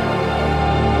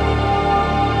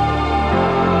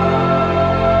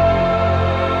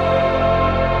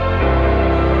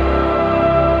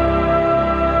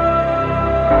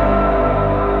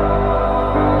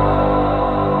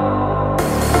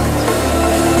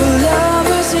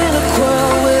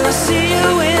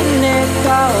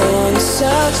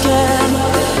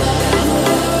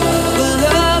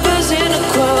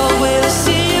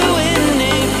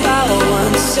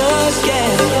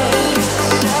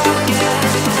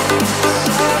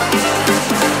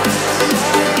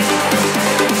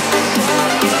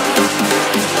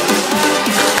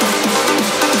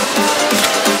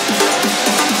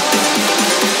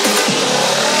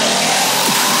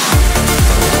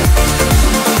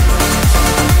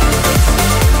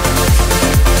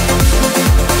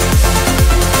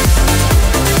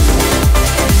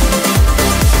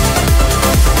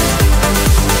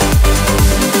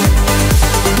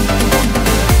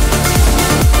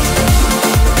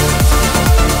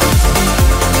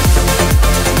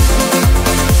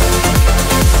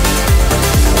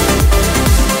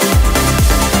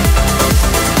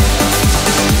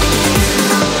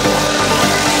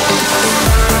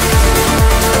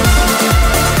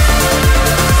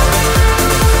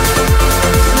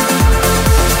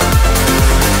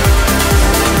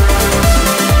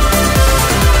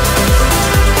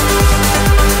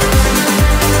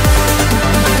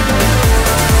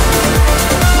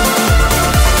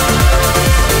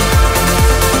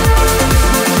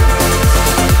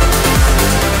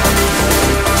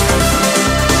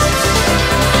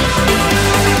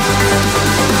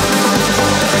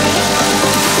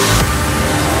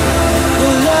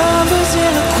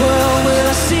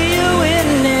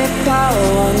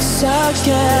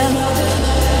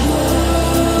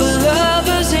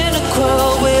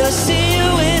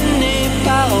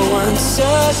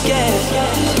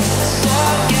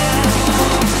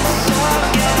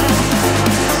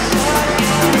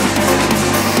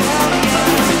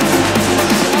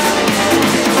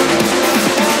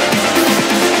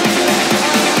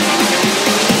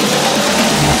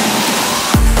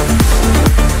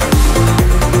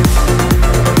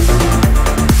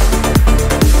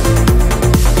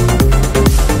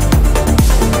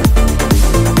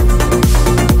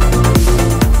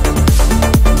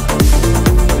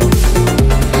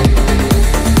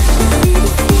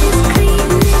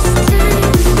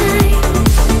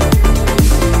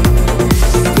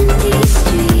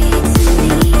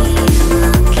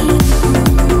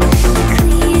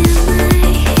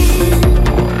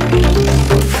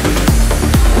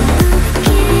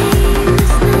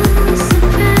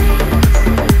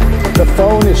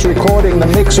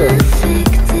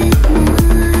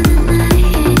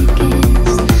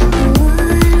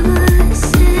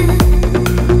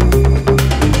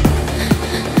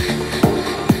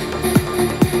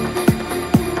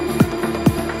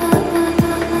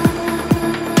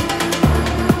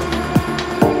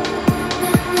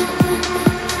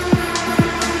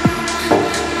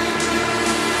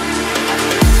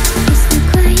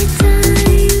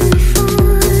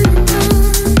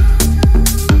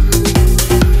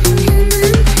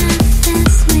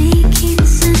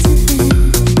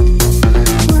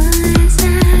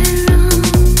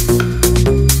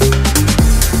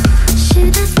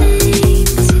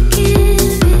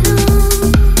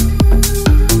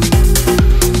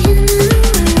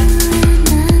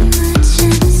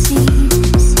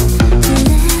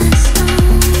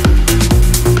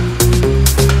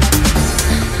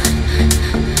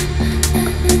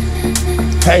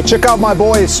 Hey, check out my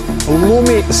boys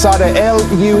Lumisade,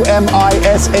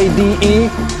 Lumisade,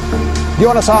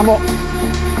 Jonas Hamo,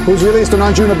 who's released on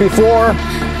Anjuna before,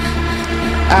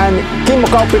 and Kimmo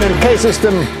Kauppinen,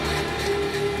 K-System,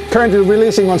 currently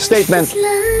releasing on Statement.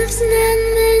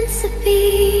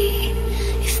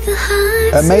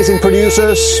 Amazing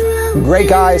producers, great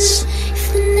guys.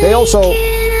 They also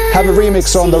have a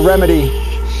remix on the Remedy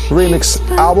remix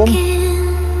album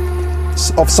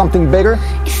of Something Bigger.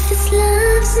 If this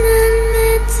love's not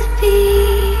meant to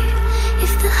be,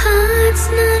 if the heart's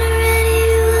not ready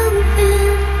to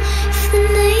open, if the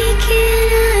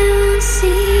naked eye won't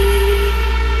see,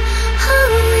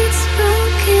 oh, it's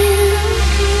broken.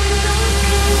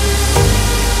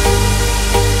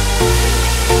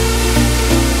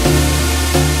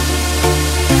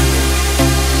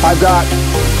 I've got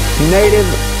Native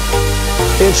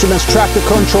Instruments Tractor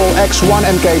Control X1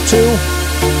 MK2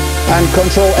 and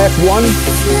Control F1.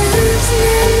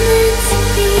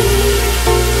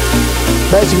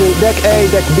 Basically deck A,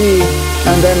 deck B,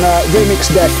 and then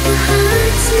remix deck.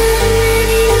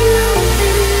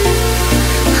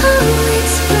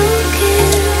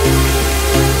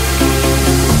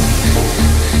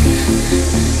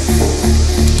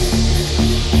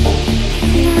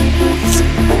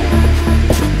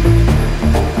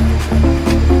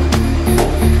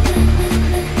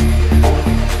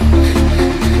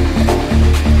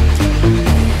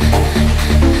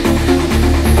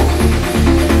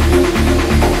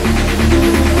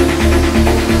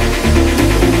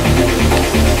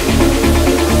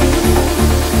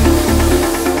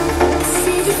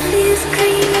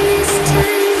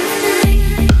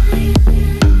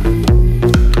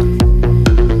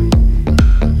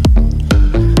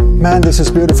 Man, this is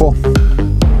beautiful.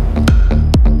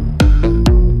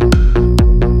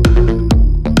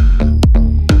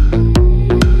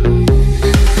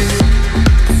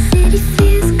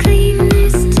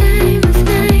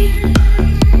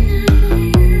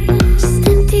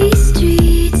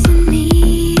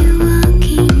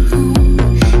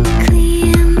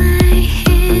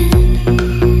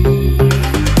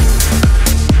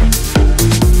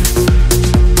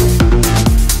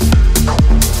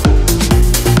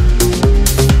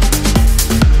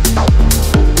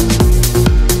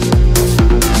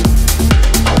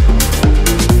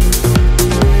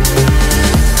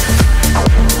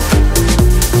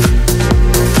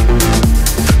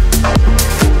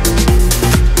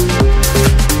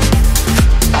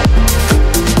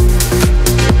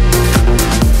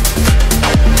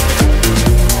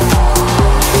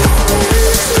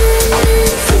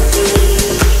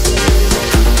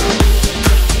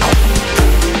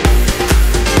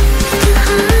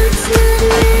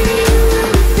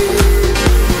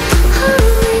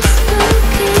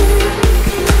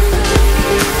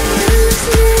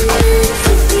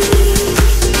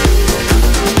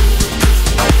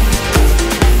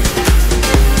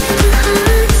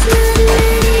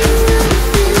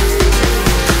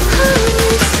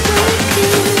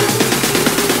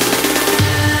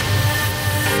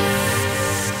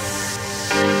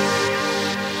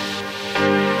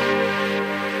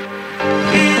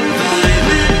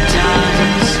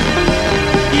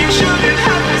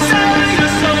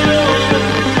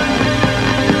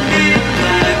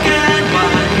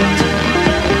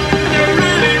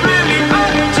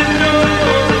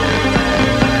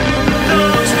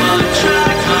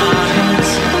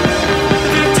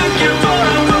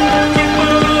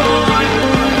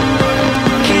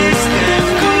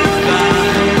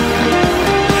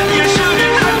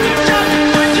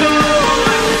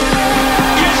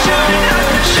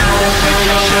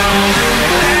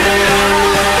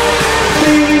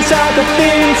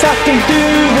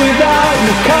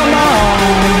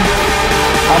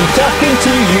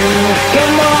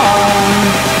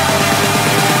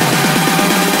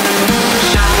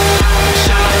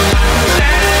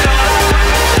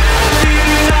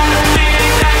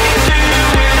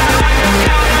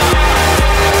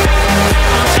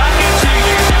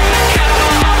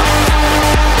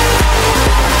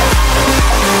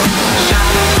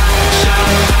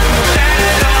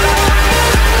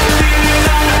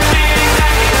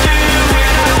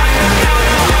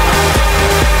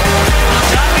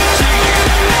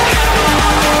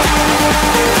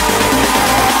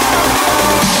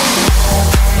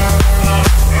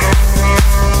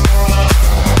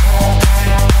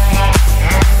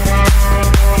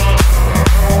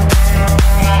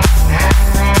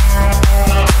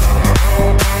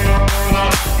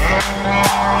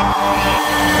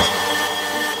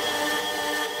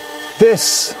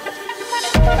 This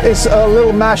is a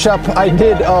little mashup I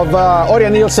did of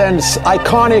Ørjan Nilsen's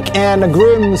Iconic and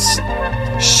Grim's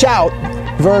Shout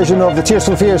version of the Tears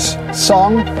for Fears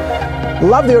song.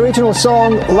 Loved the original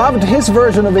song, loved his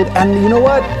version of it, and you know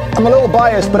what? I'm a little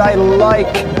biased, but I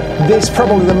like this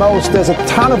probably the most. There's a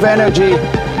ton of energy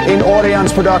in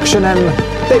Ørjan's production, and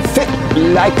they fit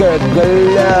like a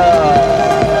glove.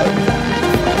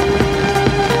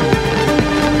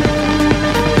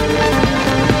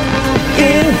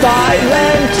 In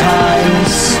violent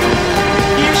times,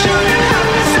 you shouldn't have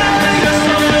to sell your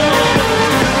soul.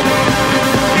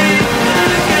 It's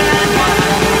black and white.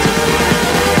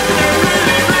 They're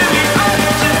really hard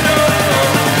to know.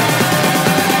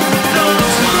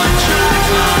 Those contract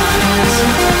lines,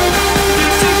 they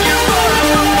took you for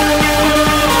a walking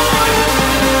boy.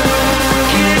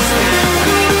 Kiss them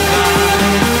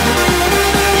goodbye.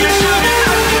 You shouldn't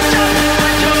have to judge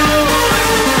my joy.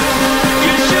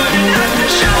 You shouldn't have to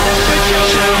shout with your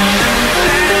show.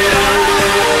 Let it all.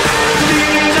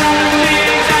 These are the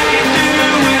things I can do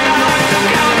without the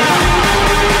camera.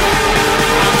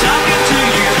 I'm talking to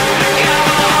you, the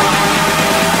camera.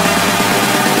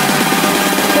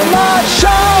 The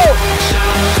MaRLo!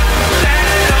 Let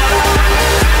it all.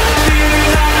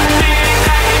 These are the things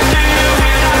I can do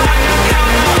without the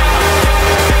camera.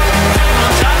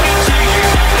 I'm talking to you,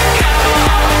 the camera.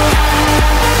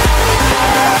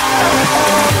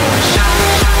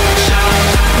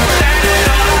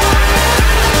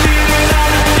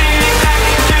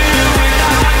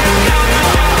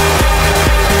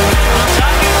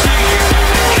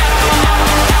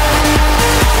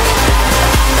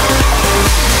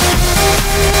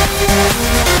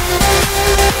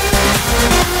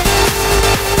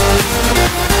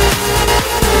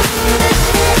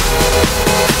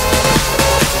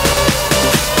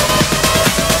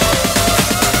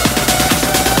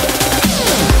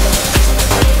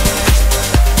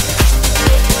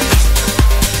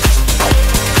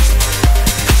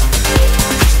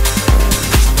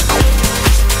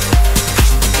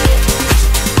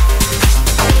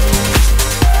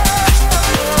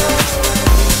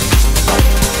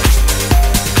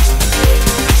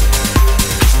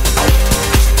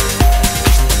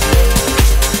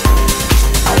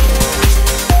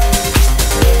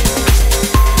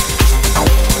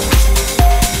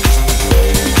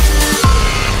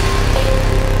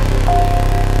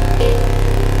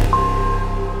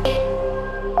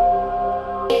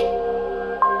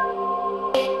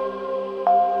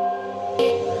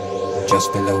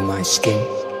 Just below my skin,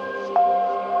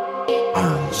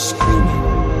 I'm screaming.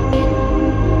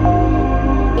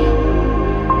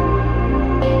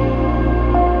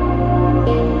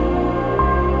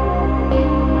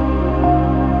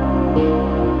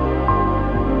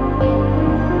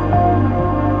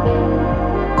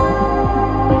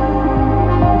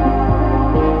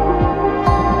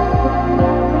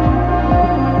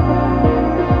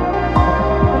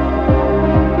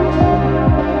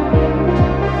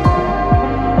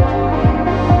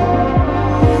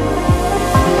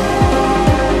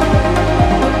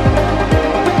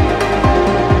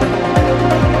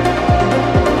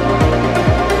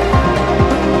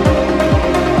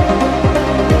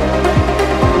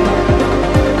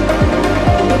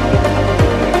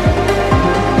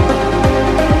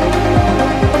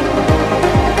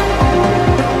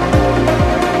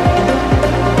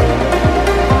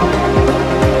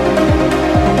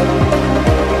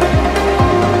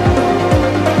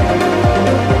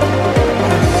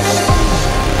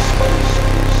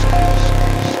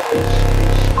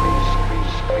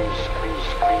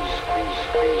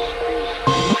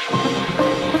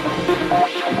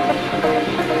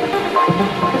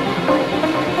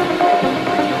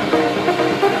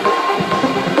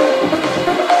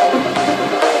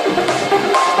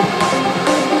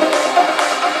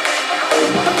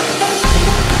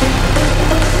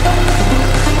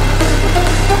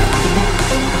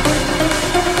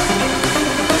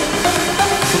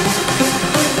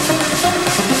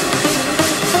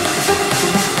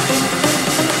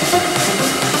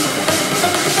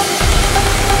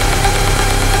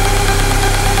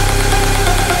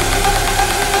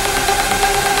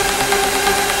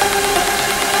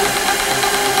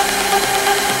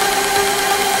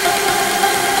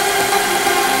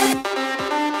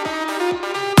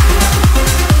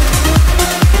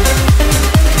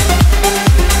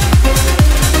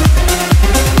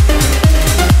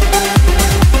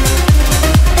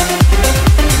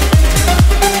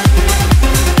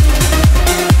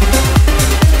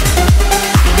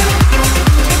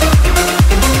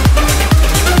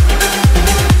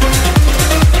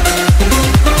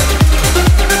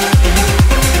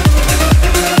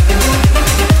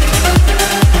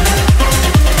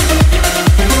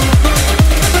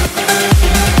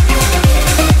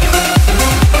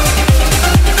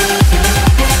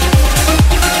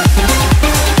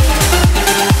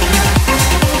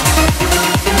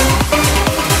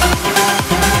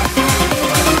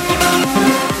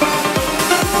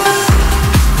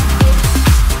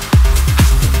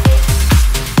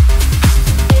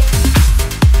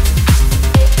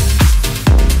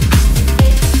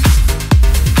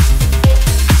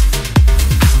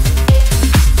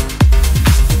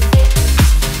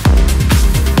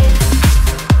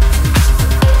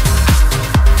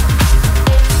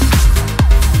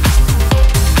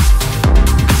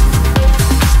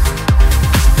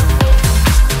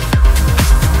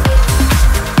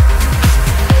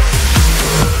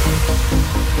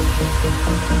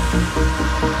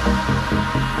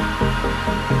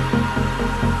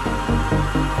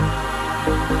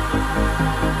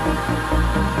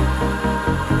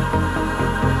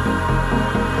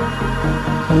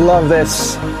 Love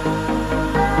this.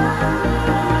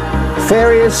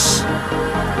 Ferry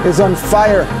is on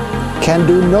fire. Can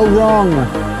do no wrong.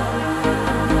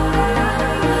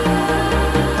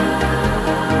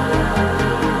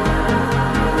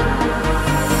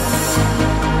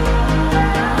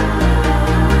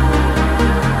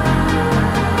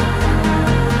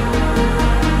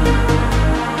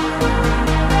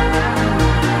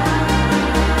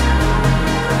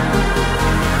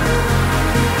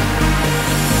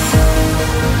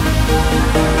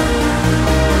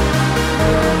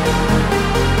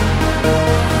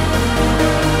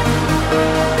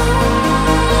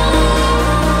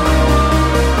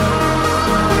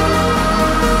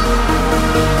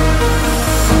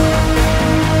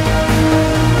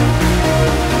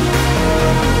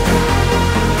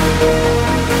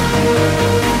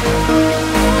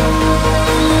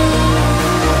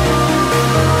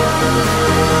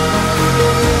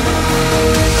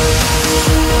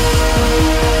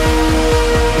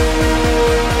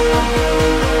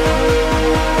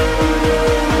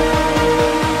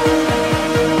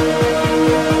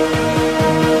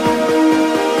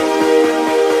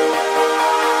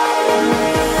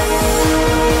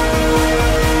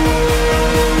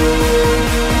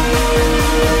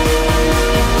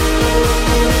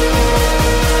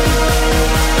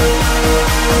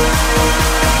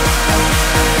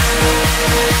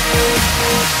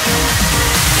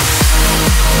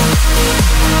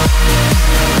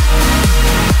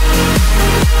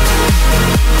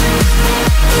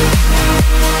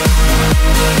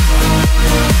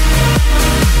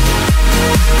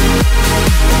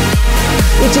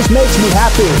 It just makes me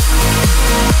happy.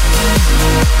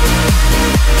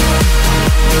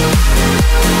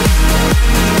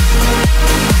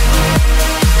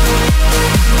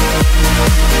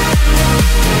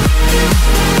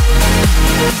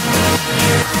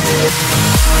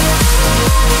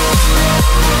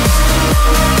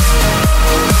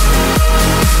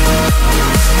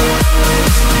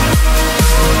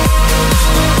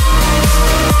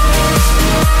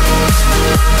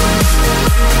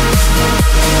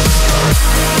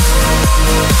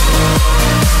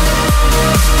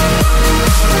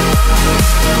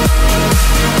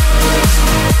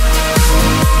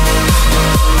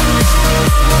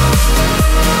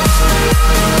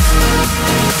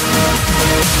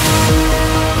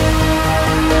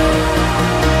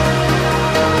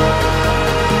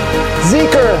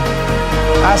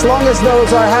 As long as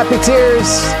those are happy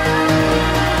tears,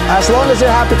 as long as they're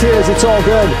happy tears, it's all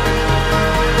good.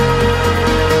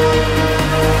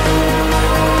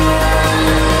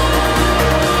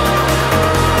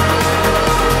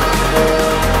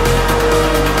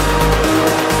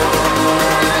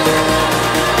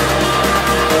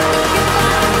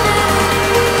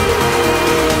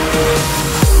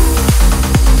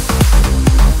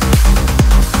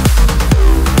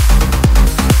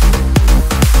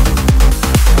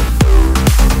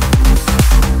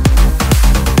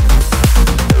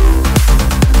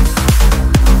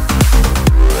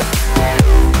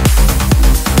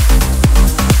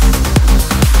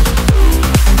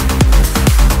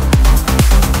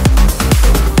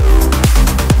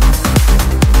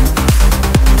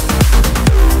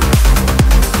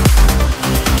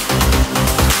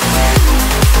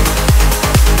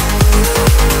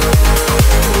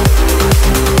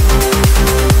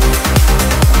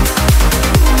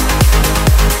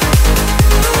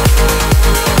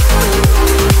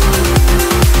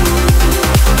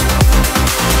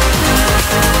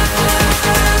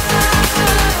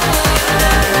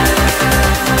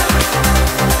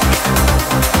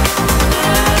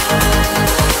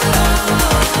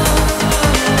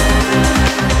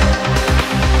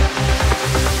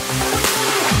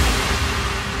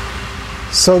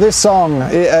 So this song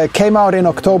came out in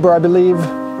October, I believe.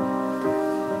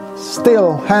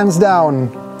 Still, hands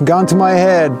down, gun to my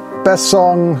head, best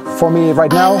song for me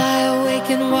right now.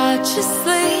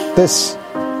 This,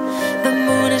 the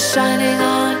moon is shining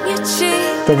on your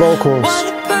cheek. The vocals, what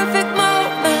a perfect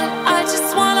moment. I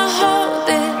just wanna hold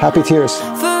it. Happy tears.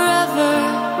 Forever.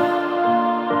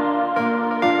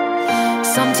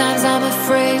 Sometimes I'm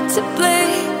afraid to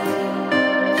blink.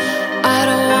 I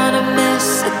don't wanna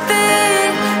miss a thing.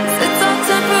 It's all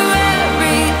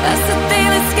temporary. That's the thing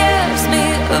that scares me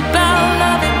about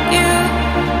loving you.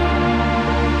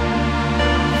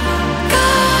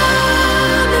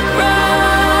 Come and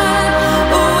run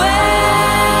away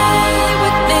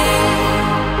with me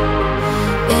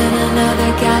in another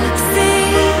galaxy.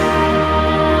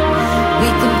 We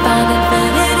can find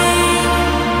infinity.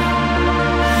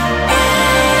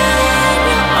 In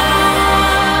your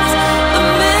arms, a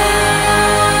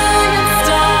million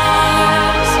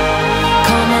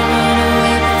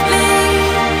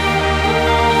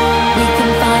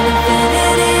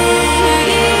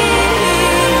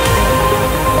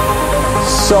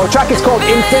So track is called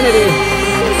Infinity.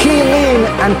 Keeleen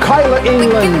and Kyla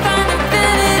England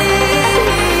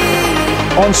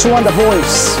on Swan the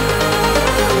Voice.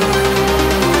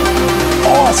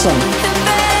 Awesome.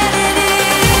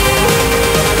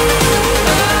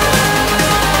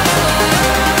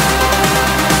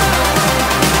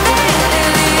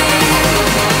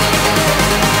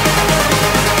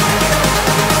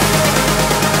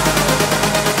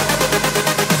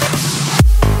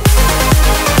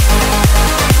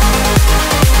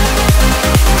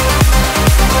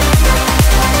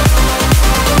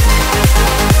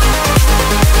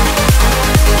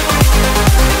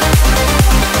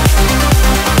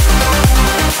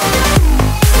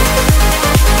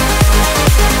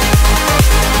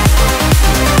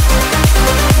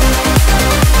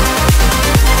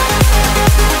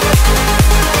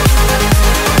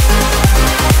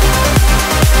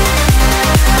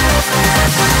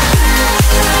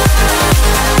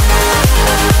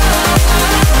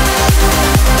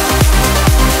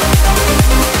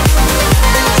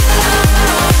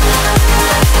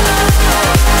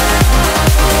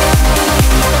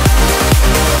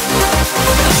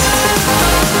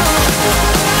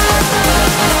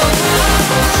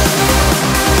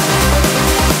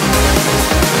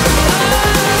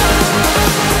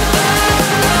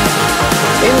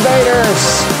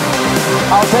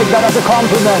 I'll take that as a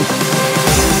compliment.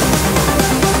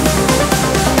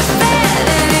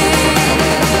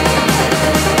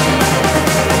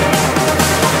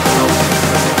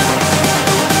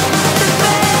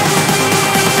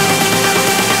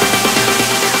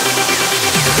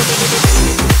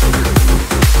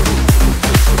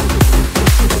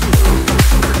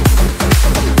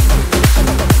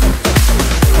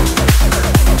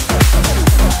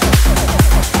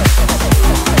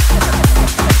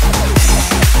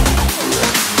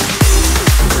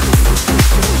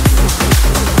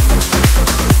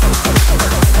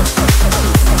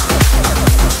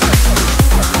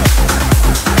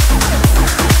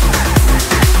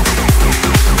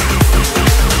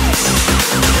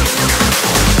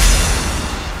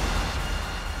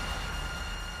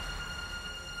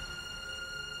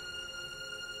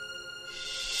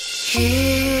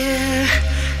 Here,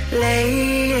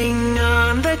 laying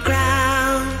on the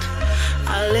ground,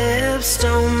 our lips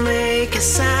don't make a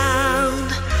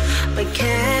sound, but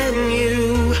can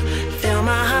you feel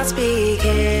my heart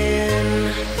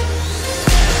speaking?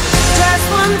 Just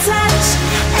one touch,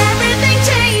 everything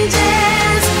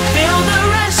changes. Feel the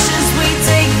rush as we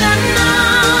take the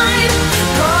night,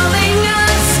 calling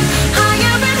us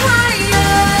higher and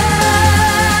higher.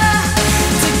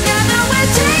 Together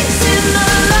we're chasing the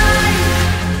light.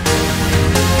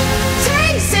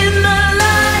 Chasing the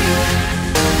light,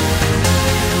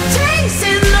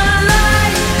 chasing the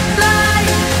light, light,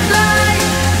 light,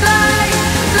 light,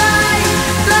 light,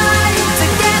 light.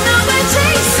 Together we're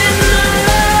chasing the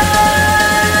light.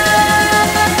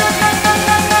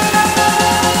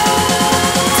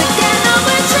 Together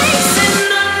we're chasing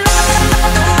the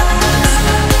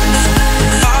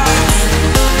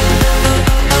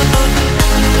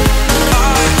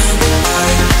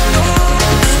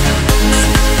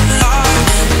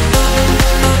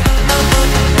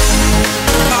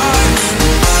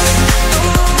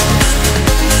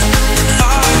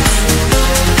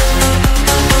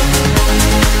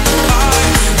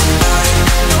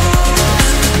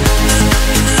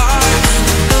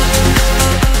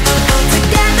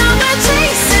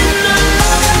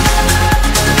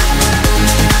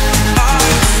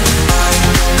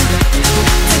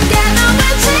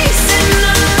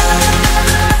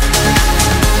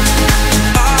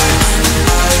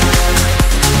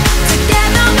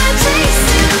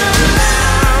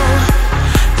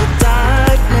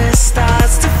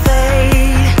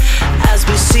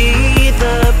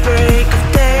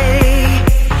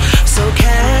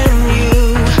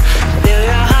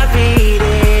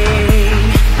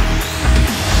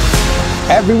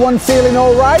Everyone feeling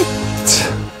all right?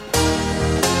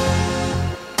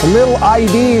 A little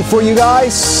ID for you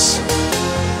guys.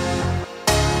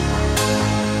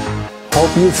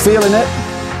 Hope you're feeling it.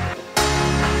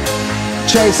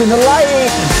 Chasing the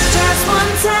light. Just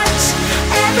one touch,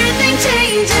 everything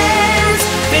changes.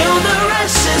 Feel the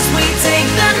rush as we take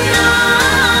the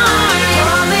night,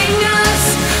 calling us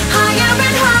higher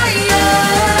and higher.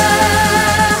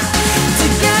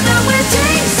 Together we're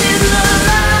chasing the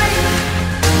light,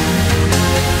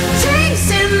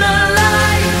 chasing the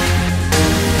light,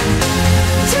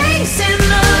 chasing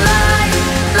the light,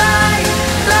 light,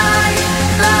 light,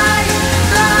 light,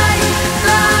 light,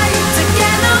 light.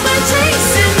 Together we're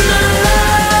chasing the light.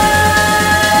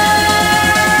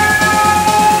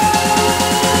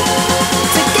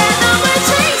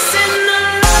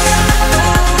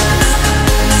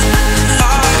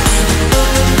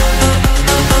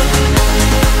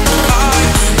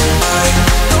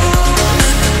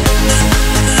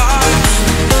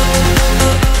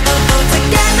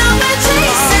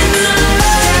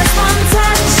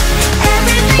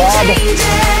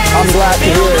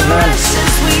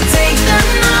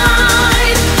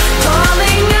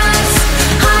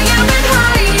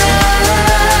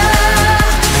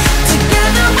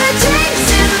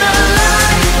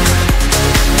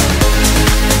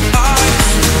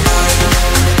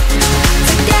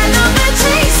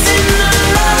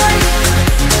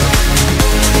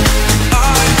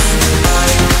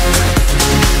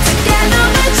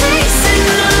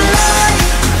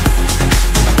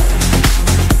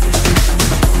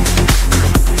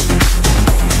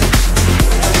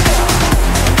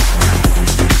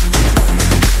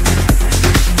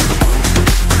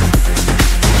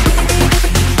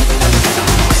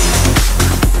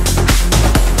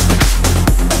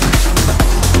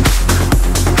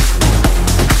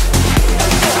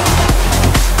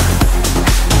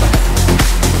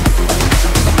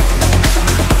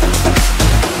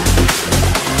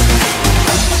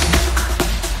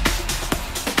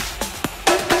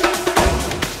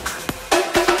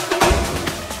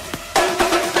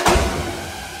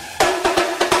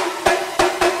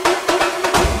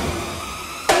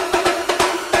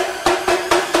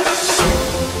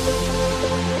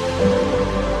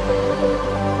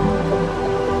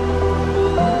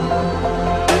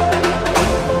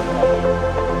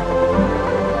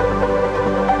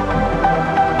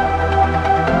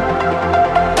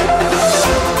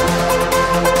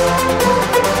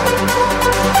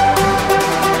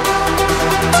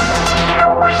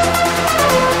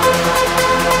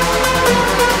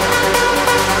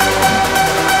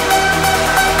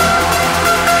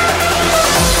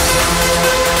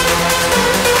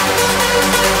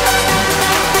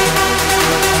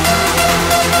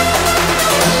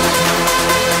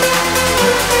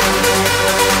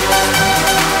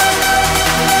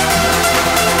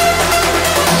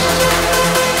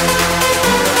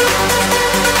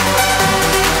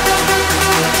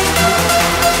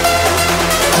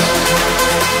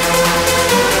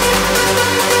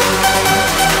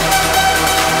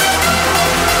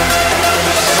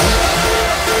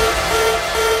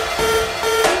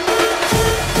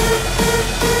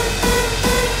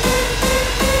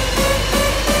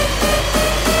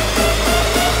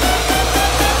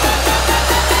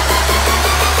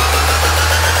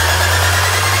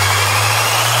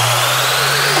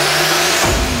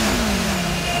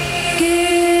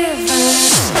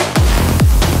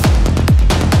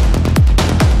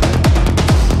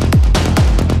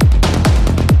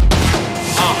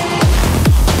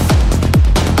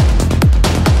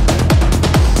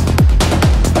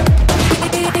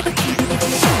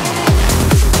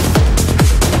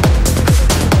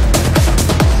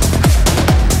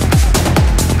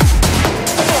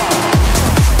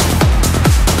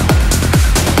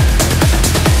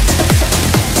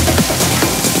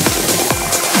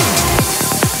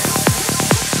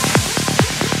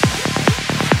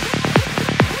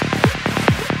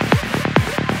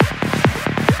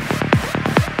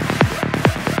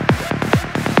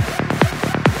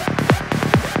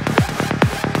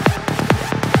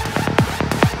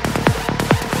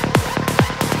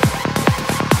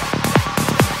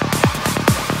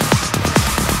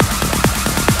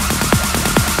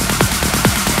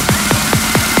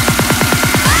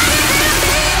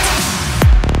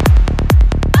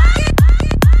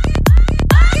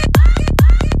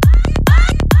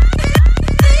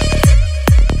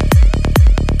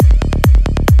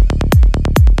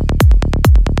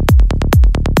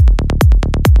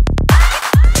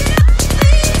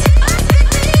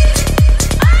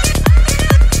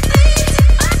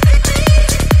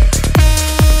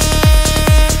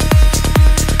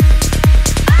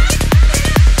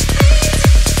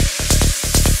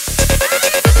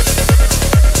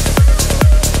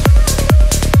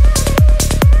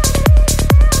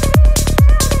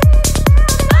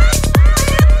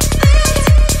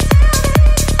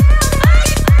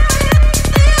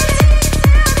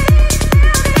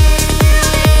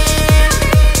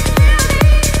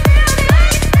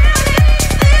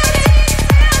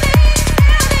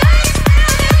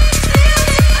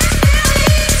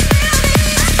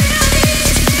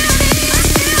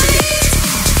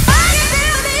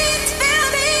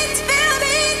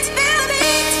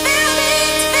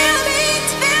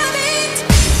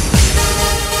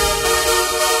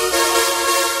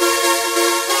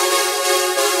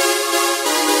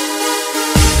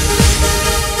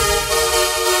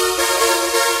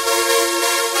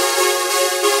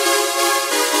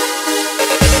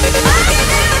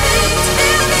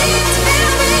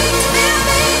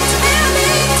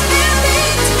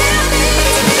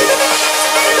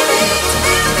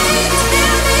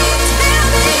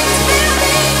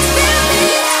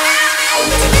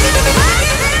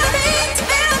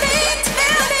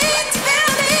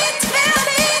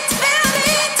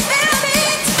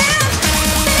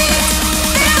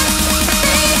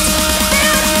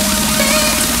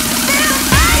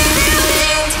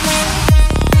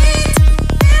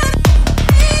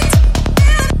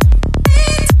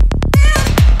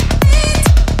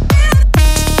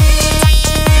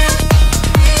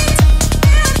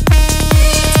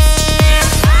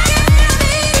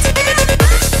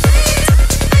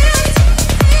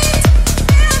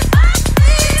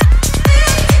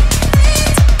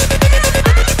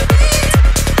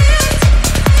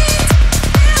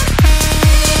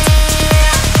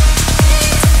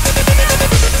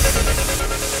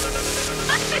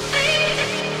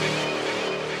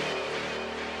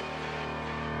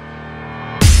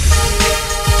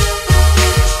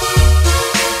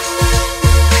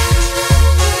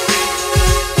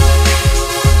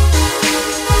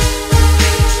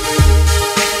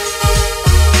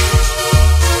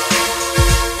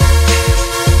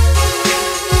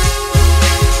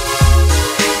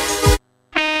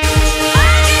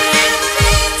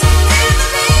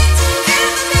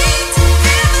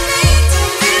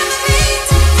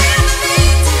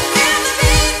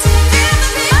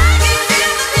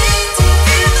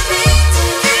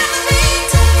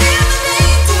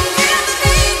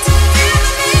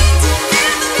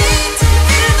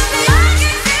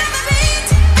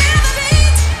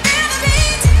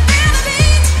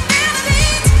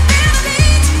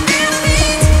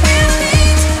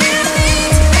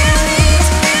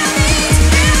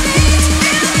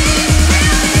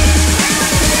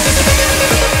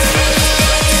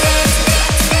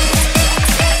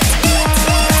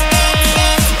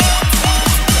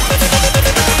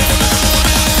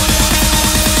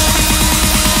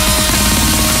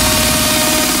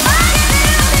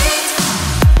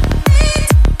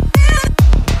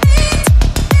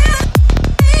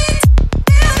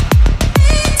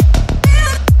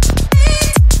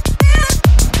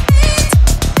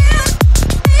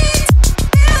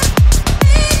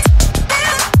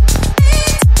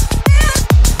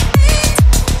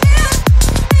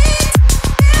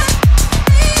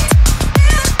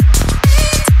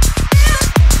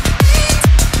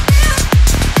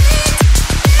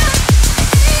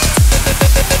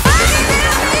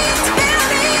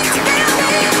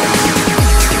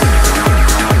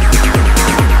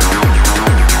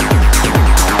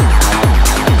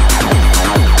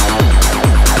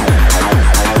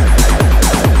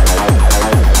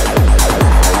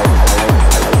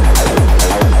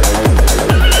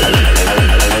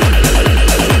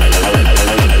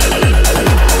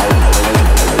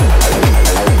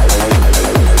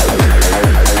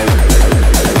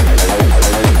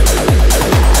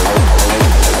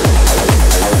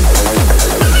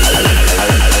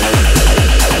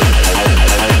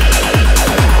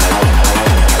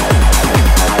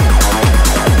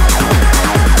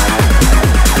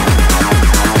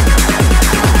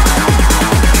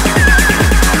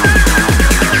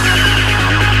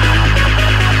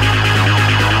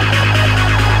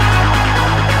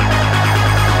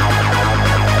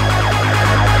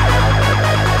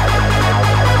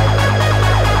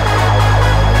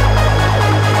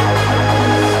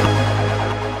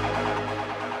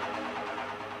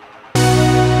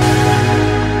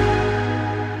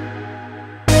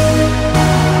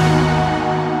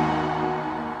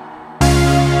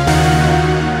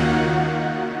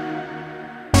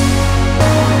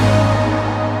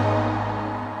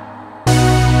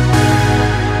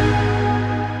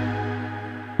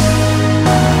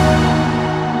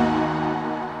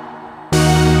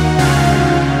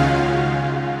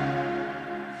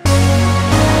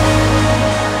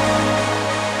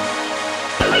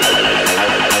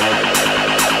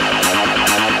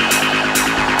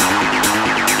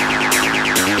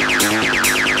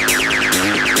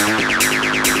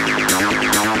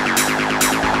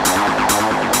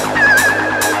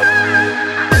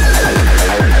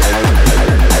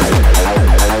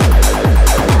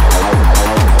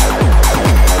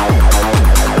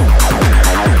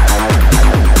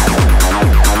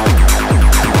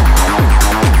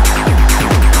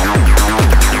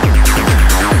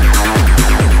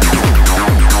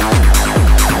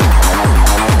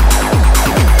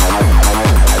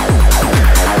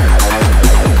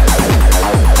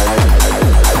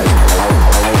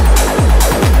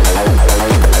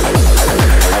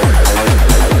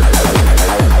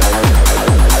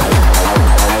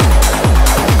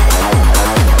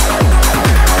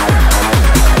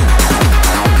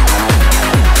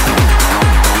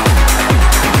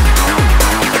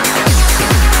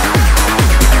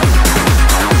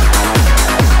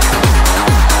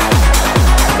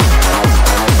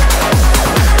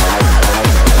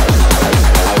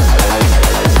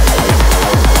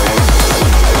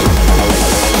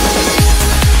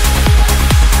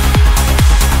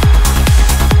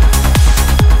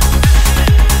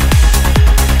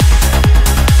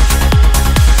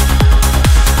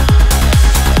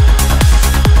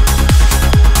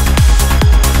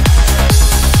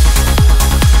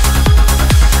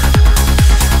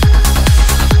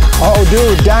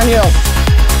 dude, Daniel.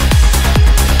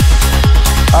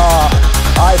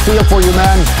 I feel for you,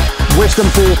 man. Wisdom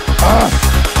teeth.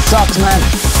 Sucks, man.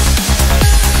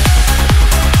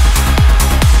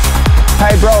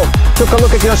 Hey, bro. Took a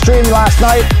look at your stream last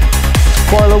night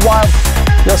for a little while.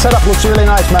 Your setup looks really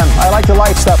nice, man. I like the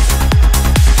light stuff.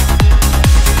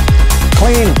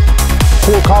 Clean,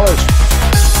 cool colors.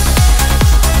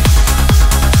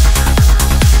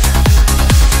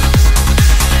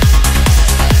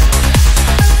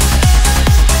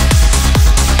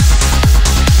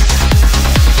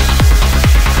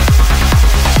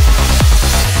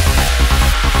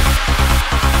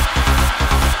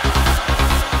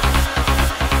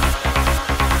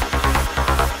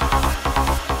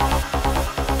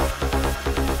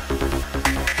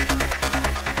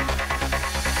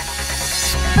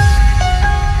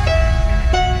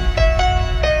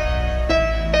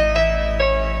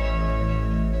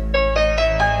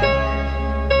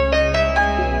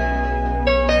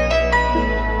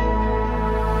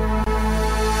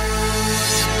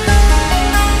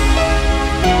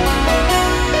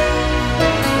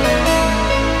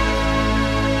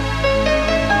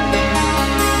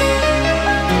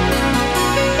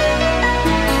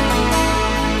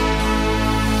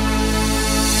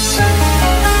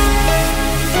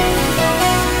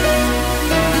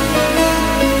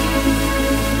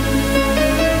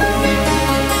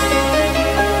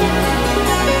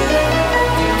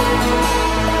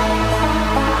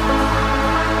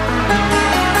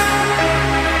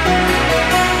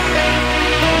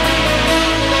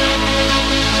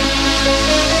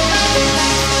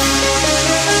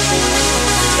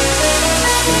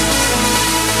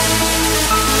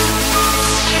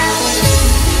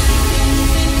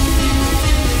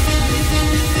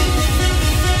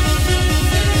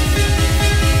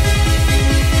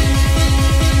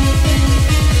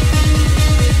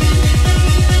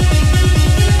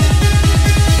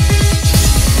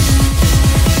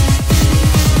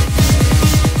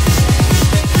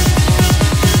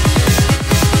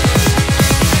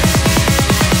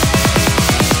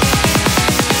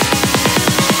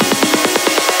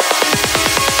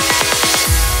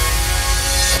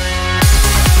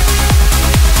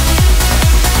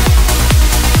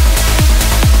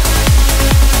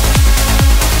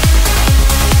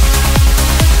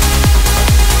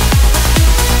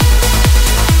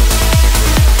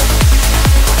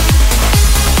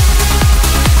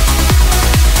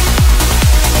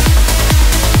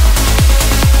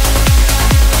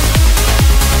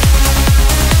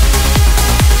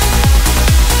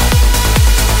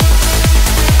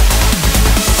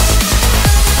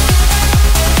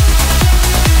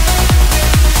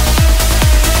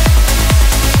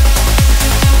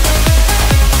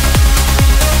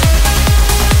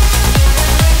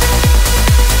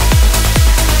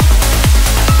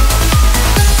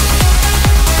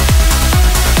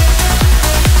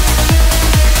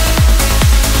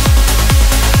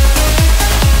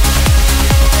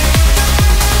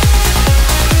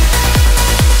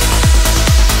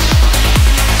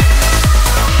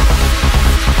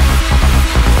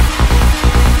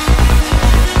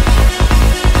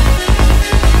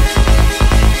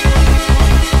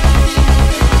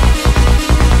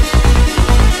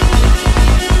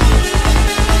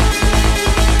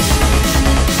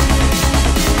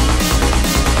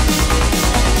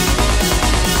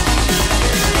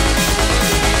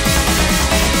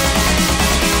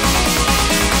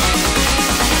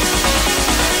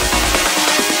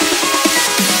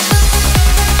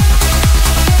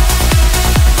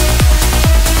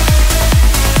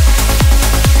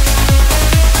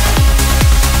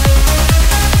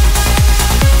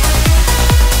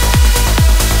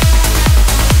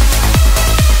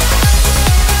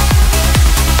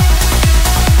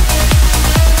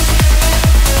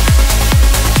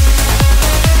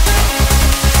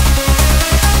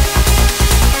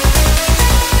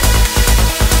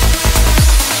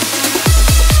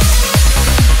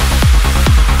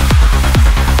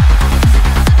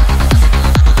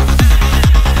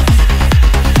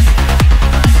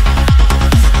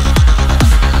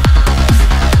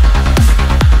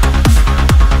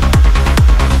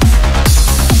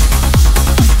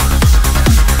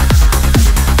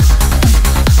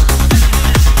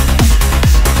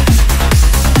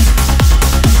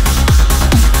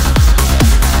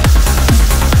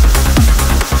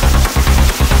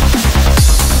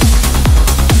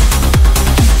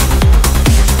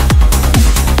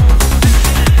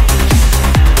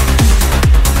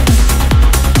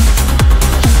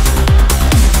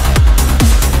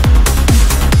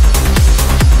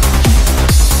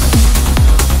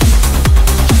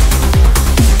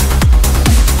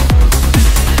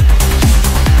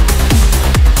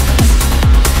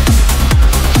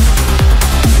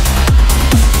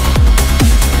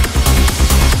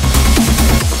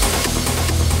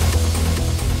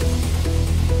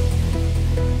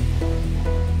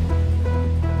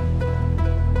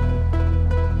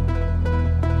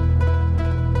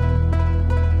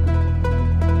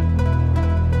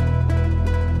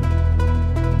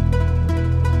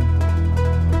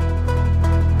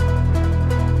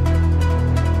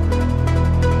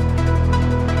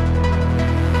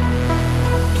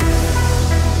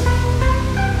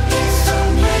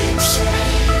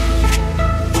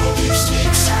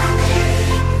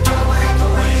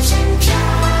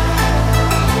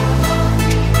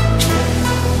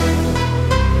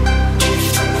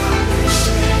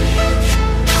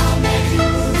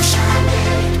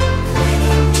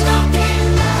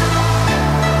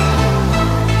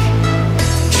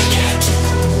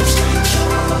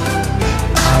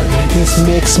 this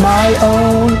mix my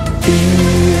own.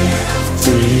 Feel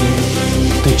free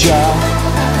to jump.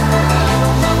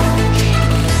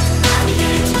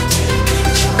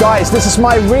 Guys, this is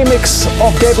my remix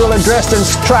of Gabriel and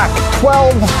Dresden's track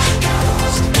 12.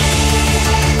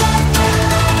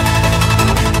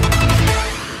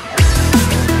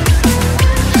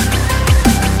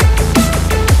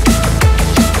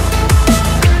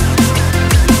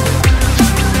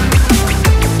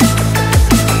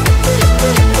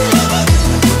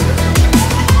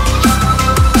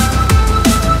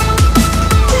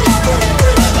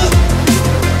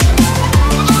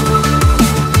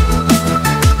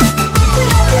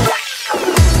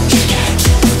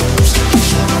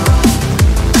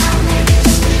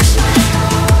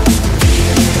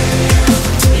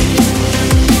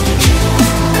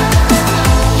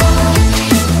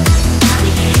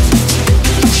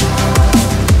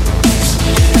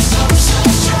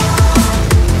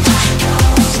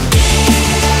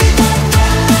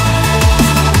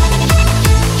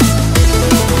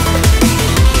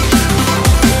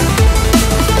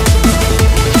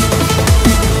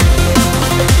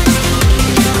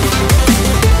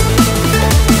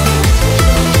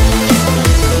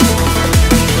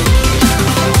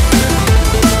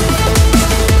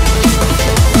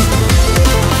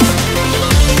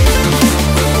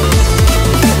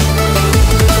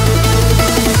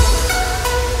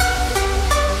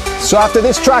 So after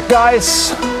this track,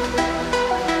 guys,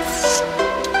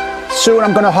 soon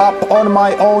I'm gonna hop on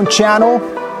my own channel.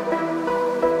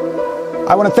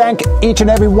 I wanna thank each and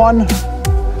every one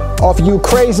of you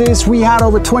crazies. We had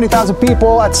over 20,000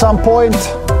 people at some point.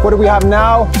 What do we have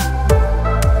now?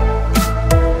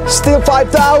 Still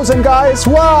 5,000, guys,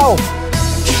 wow!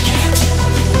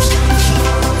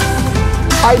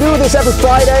 I do this every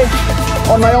Friday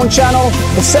on my own channel,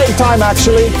 the same time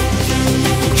actually.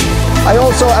 I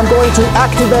also am going to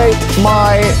activate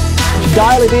my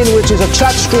Dial It In, which is a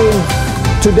chat stream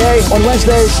today on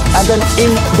Wednesdays, and then in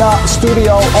the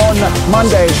studio on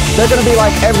Mondays. They're gonna be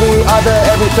like every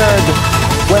third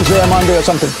Wednesday or Monday or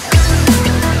something.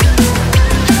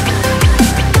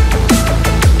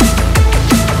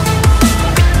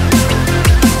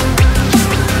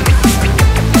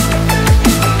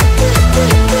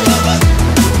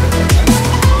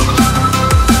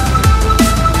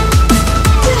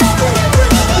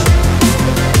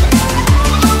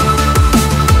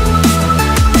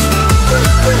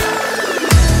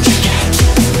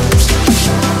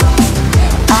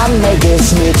 Make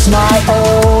this mix my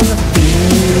own.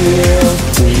 Feel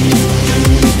free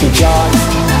to join.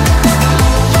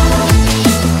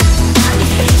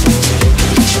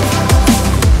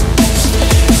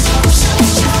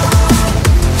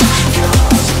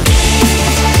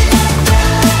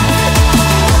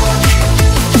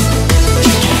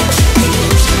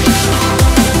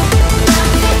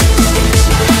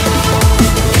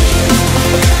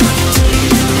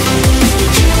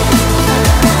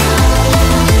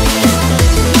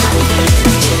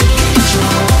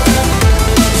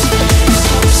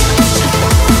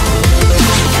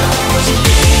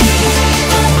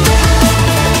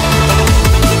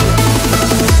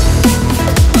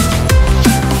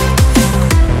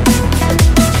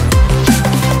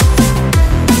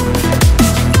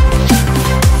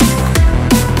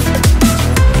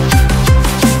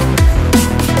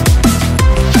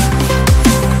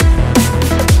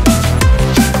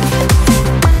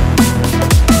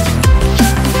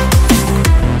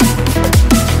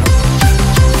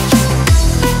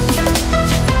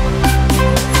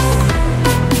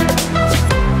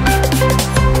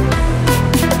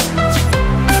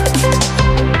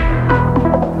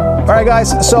 Alright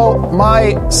guys, so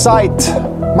my site,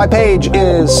 my page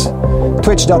is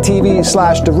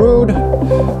twitch.tv/Darude,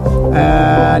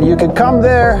 and you can come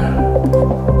there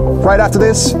right after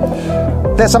this.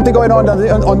 There's something going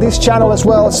on this channel as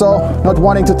well, so not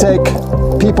wanting to take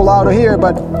people out of here,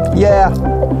 but yeah,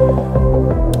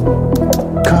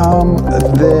 come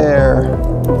there.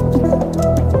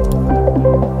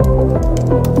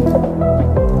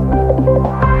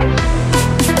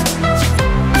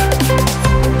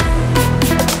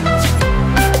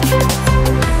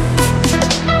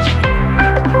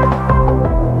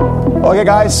 Okay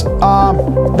guys,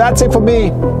 that's it for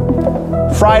me.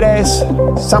 Fridays,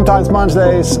 sometimes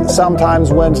Mondays,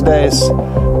 sometimes Wednesdays.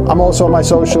 I'm also on my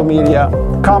social media.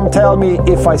 Come tell me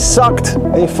if I sucked,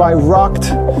 if I rocked.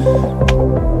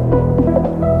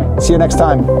 See you next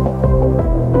time.